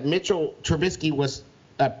before, that Mitchell Trubisky was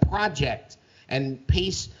a project, and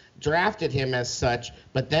Pace drafted him as such.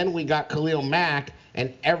 But then we got Khalil Mack,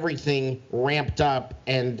 and everything ramped up,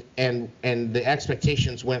 and the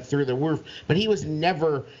expectations went through the roof. But he was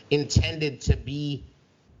never intended to be,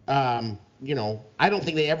 I don't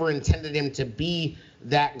think they ever intended him to be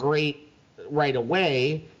that great right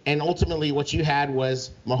away. And ultimately what you had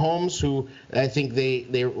was Mahomes, who I think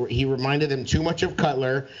he reminded them too much of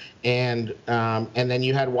Cutler, and then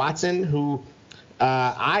you had Watson, who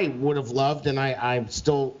I would have loved, and I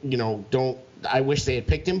still don't. I wish they had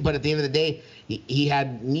picked him, but at the end of the day, he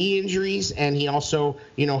had knee injuries, and he also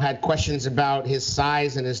had questions about his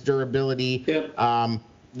size and his durability. Yep. And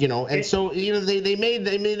so they made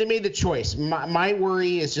the choice. My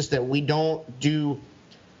worry is just that we don't do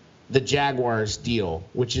the Jaguars deal,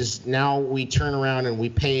 which is now we turn around and we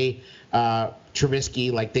pay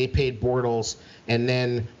Trubisky like they paid Bortles, and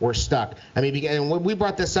then we're stuck. I mean, and when we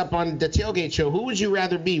brought this up on the Tailgate Show, who would you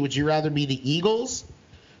rather be? Would you rather be the Eagles,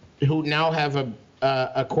 who now have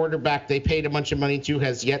a quarterback they paid a bunch of money to,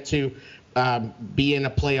 has yet to be in a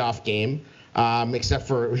playoff game, except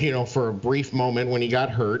for for a brief moment when he got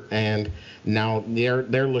hurt, and now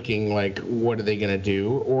they're looking like, what are they going to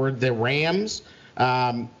do? Or the Rams,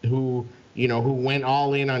 who went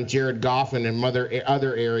all in on Jared Goff and in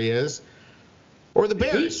other areas, or the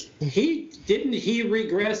Bears. He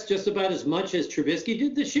regress just about as much as Trubisky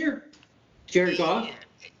did this year, Jared Goff?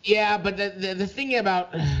 Yeah, but the thing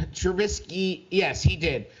about Trubisky, yes, he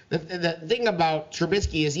did. The thing about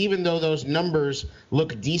Trubisky is, even though those numbers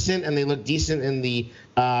look decent, and they look decent in the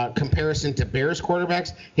comparison to Bears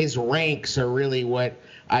quarterbacks, his ranks are really what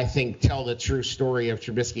I think tell the true story of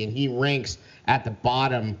Trubisky, and he ranks at the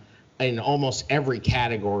bottom in almost every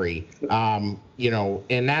category, and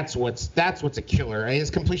that's what's a killer. His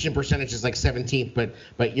completion percentage is like 17th,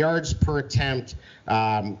 but yards per attempt,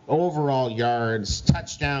 overall yards,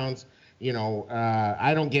 touchdowns.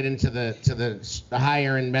 I don't get into the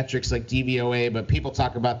higher end metrics like DVOA, but people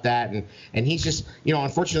talk about that, and he's just,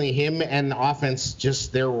 unfortunately, him and the offense,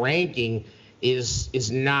 just their ranking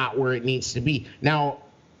is not where it needs to be. Now,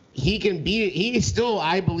 he still,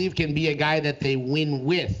 I believe, can be a guy that they win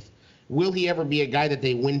with. Will he ever be a guy that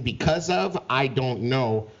they win because of? I don't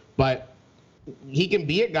know. But he can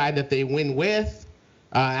be a guy that they win with,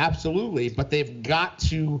 absolutely. But they've got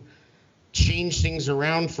to change things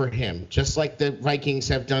around for him, just like the Vikings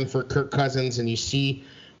have done for Kirk Cousins, and you see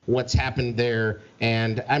what's happened there.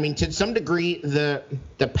 And, I mean, to some degree, the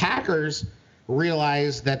Packers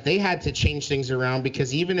realized that they had to change things around,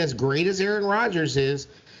 because even as great as Aaron Rodgers is,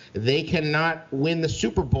 they cannot win the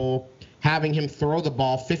Super Bowl having him throw the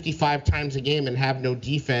ball 55 times a game and have no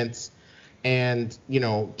defense and,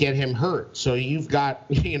 get him hurt. So you've got,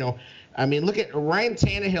 look at Ryan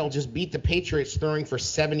Tannehill just beat the Patriots throwing for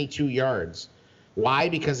 72 yards. Why?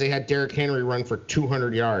 Because they had Derrick Henry run for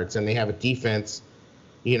 200 yards, and they have a defense,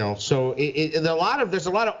 so there's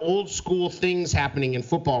a lot of old school things happening in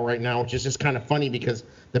football right now, which is just kind of funny, because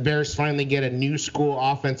the Bears finally get a new school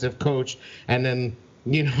offensive coach, and then,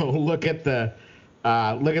 look at the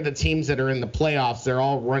teams that are in the playoffs. They're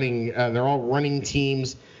all running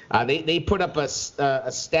teams. They put up a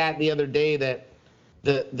stat the other day that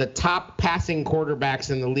the top passing quarterbacks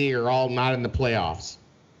in the league are all not in the playoffs,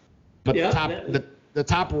 but the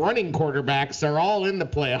top running quarterbacks are all in the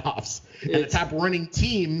playoffs, and the top running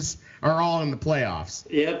teams are all in the playoffs.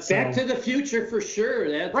 Yeah, Back to the Future for sure.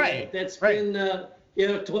 That's been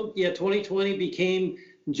 2020 became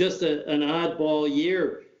just an oddball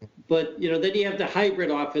year. But, then you have the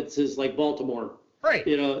hybrid offenses like Baltimore. Right.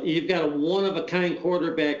 You've got a one-of-a-kind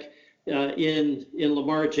quarterback in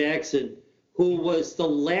Lamar Jackson, who was the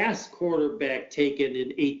last quarterback taken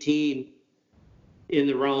in 18 in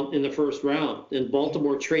the first round. And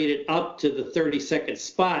Baltimore traded up to the 32nd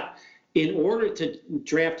spot in order to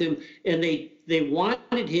draft him. And they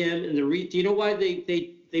wanted him. And do you know why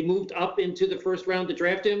they moved up into the first round to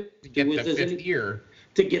draft him? To get the fifth year.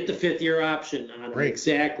 To get the fifth-year option on him, right.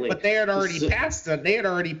 Exactly. But they had already passed on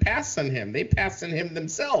him. They passed on him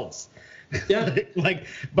themselves. Yeah.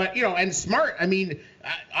 And smart. I mean,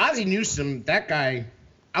 Ozzie Newsome, that guy,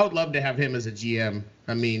 I would love to have him as a GM.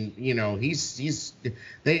 I mean,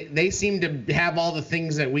 they seem to have all the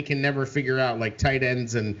things that we can never figure out, like tight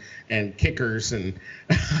ends and kickers and,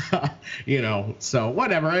 so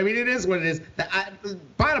whatever. I mean, it is what it is. The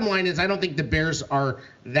bottom line is I don't think the Bears are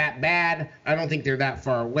that bad. I don't think they're that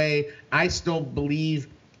far away. I still believe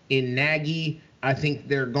in Nagy. I think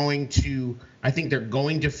they're going to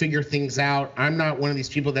figure things out. I'm not one of these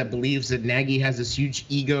people that believes that Nagy has this huge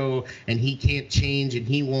ego and he can't change and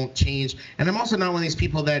he won't change. And I'm also not one of these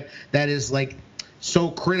people that is like so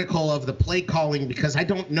critical of the play calling, because I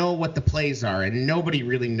don't know what the plays are and nobody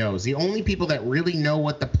really knows. The only people that really know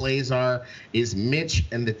what the plays are is Mitch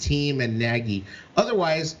and the team and Nagy.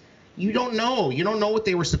 Otherwise, you don't know. You don't know what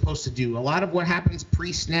they were supposed to do. A lot of what happens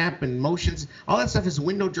pre-snap and motions, all that stuff is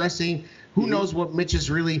window dressing. Who knows what Mitch is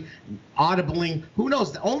really audibling? Who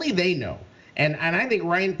knows? Only they know. And I think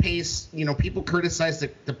Ryan Pace, people criticize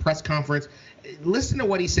the press conference. Listen to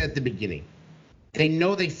what he said at the beginning. They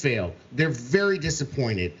know they failed. They're very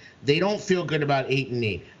disappointed. They don't feel good about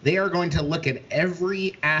 8-8. They are going to look at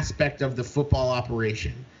every aspect of the football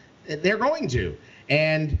operation. They're going to.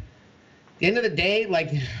 And at the end of the day,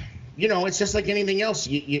 it's just like anything else.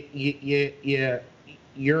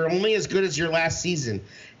 You're only as good as your last season.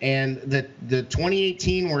 And the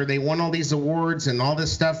 2018 where they won all these awards and all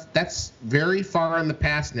this stuff, that's very far in the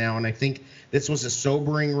past now. And I think this was a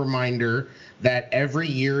sobering reminder that every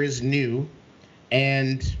year is new.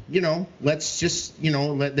 And, let's just,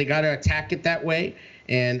 they got to attack it that way.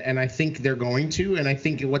 And I think they're going to. And I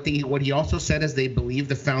think what he also said is they believe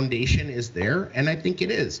the foundation is there. And I think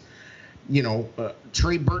it is.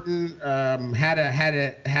 Trey Burton had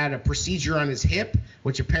a procedure on his hip,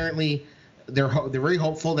 which apparently they're very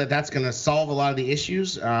hopeful that that's going to solve a lot of the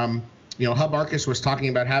issues. Hub Arkus was talking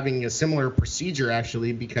about having a similar procedure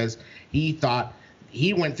actually, because he thought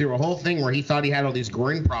he went through a whole thing where he thought he had all these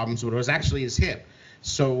groin problems, but it was actually his hip.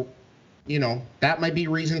 So, that might be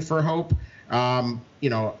reason for hope. I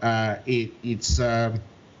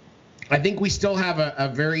think we still have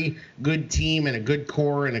a very good team and a good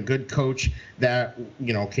core and a good coach that,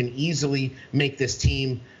 can easily make this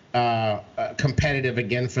team competitive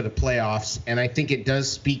again for the playoffs. And I think it does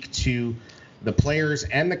speak to the players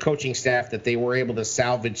and the coaching staff that they were able to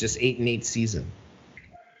salvage this 8-8 season.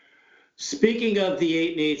 Speaking of the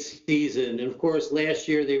 8-8 season, and of course last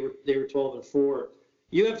year they were 12-4.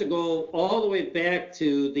 You have to go all the way back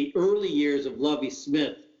to the early years of Lovie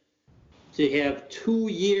Smith to have 2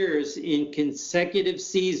 years in consecutive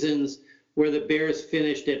seasons where the Bears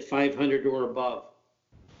finished at 500 or above.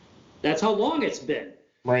 That's how long it's been.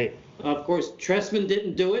 Right. Of course, Trestman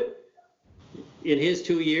didn't do it in his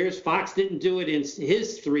 2 years. Fox didn't do it in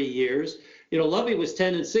his 3 years. Lovie was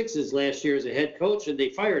 10-6 his last year as a head coach, and they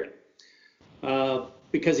fired him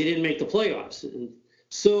because he didn't make the playoffs. And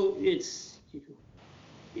so it's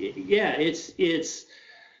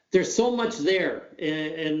there's so much there.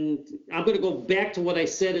 And I'm going to go back to what I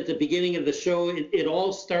said at the beginning of the show. It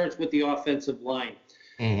all starts with the offensive line.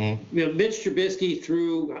 Mm-hmm. Mitch Trubisky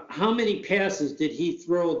threw, how many passes did he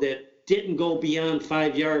throw that didn't go beyond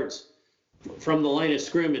 5 yards from the line of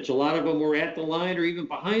scrimmage? A lot of them were at the line or even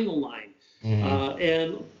behind the line. Mm-hmm.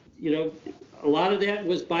 And a lot of that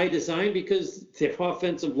was by design because the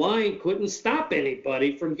offensive line couldn't stop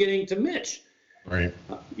anybody from getting to Mitch. Right.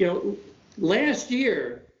 Last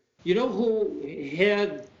year, who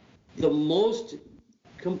had the most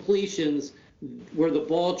completions where the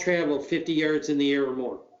ball traveled 50 yards in the air or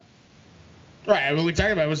more? Right. I mean, we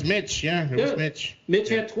talked about it was Mitch. Yeah, it was Mitch. Mitch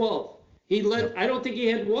had 12. He led. I don't think he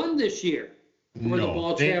had one this year where the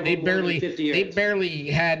ball traveled more than 50 yards. They barely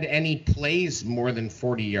had any plays more than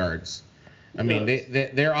 40 yards. I mean,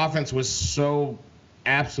 their offense was so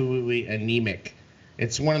absolutely anemic.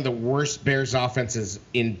 It's one of the worst Bears offenses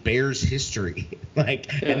in Bears history.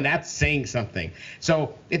 And that's saying something.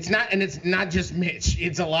 So it's not just Mitch.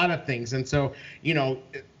 It's a lot of things. And so,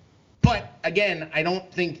 but again, I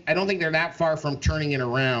don't think they're that far from turning it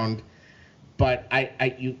around. But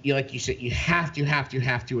you like you said, you have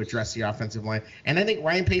to address the offensive line. And I think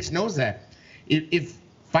Ryan Pace knows that. If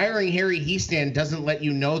firing Harry Hiestand doesn't let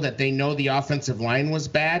you know that they know the offensive line was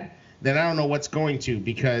bad, then I don't know what's going to,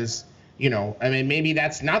 because maybe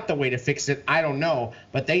that's not the way to fix it. I don't know.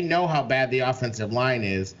 But they know how bad the offensive line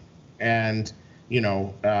is. And,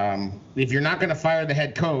 if you're not going to fire the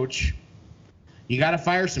head coach, you got to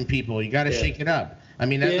fire some people. You got to shake it up. I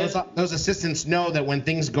mean, those assistants know that when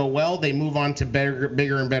things go well, they move on to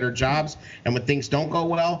bigger and better jobs. And when things don't go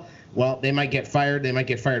well, they might get fired. They might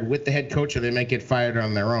get fired with the head coach, or they might get fired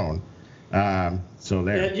on their own. So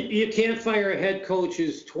there. You can't fire a head coach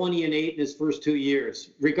who's 20-8 in his first 2 years,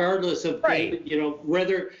 regardless of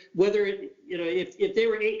whether if they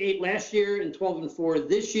were 8-8 last year and 12-4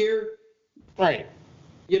 this year, right?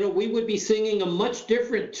 We would be singing a much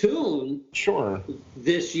different tune. Sure.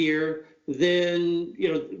 This year than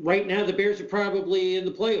right now. The Bears are probably in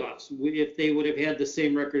the playoffs if they would have had the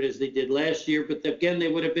same record as they did last year. But again, they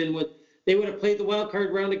would have played the wild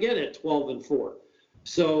card round again at 12-4.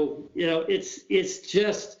 So it's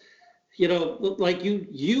just. Like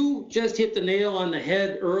you just hit the nail on the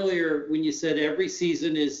head earlier when you said every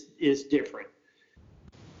season is different.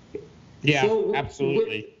 Yeah, so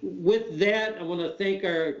absolutely. With that, I want to thank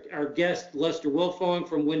our guest, Lester Wiltfong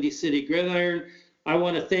from Windy City Gridiron. I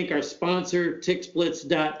want to thank our sponsor,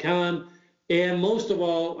 TickSplits.com. And most of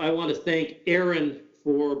all, I want to thank Aaron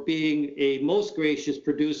for being a most gracious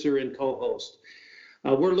producer and co-host.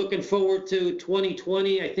 We're looking forward to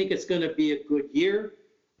 2020. I think it's going to be a good year.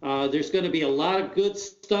 There's going to be a lot of good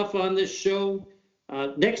stuff on this show.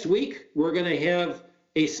 Next week, we're going to have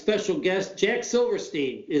a special guest. Jack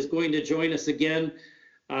Silverstein is going to join us again.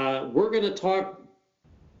 We're going to talk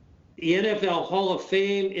the NFL Hall of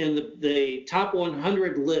Fame and the top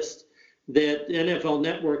 100 list that NFL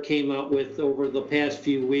Network came out with over the past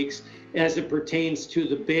few weeks as it pertains to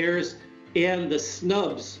the Bears and the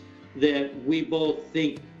snubs that we both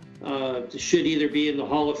think should either be in the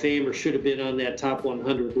Hall of Fame or should have been on that top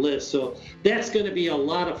 100 list. So that's going to be a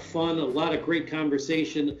lot of fun, a lot of great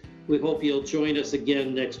conversation. We hope you'll join us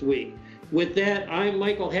again next week. With that, I'm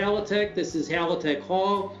Michael Halatek. This is Halatek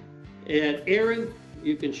Hall. And Aaron,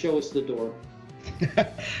 you can show us the door.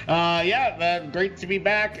 Great to be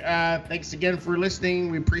back. Thanks again for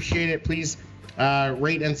listening. We appreciate it. Please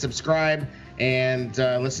rate and subscribe and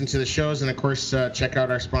listen to the shows. And, of course, check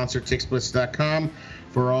out our sponsor, TickSplits.com,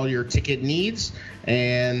 for all your ticket needs.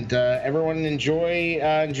 And everyone enjoy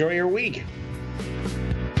your week.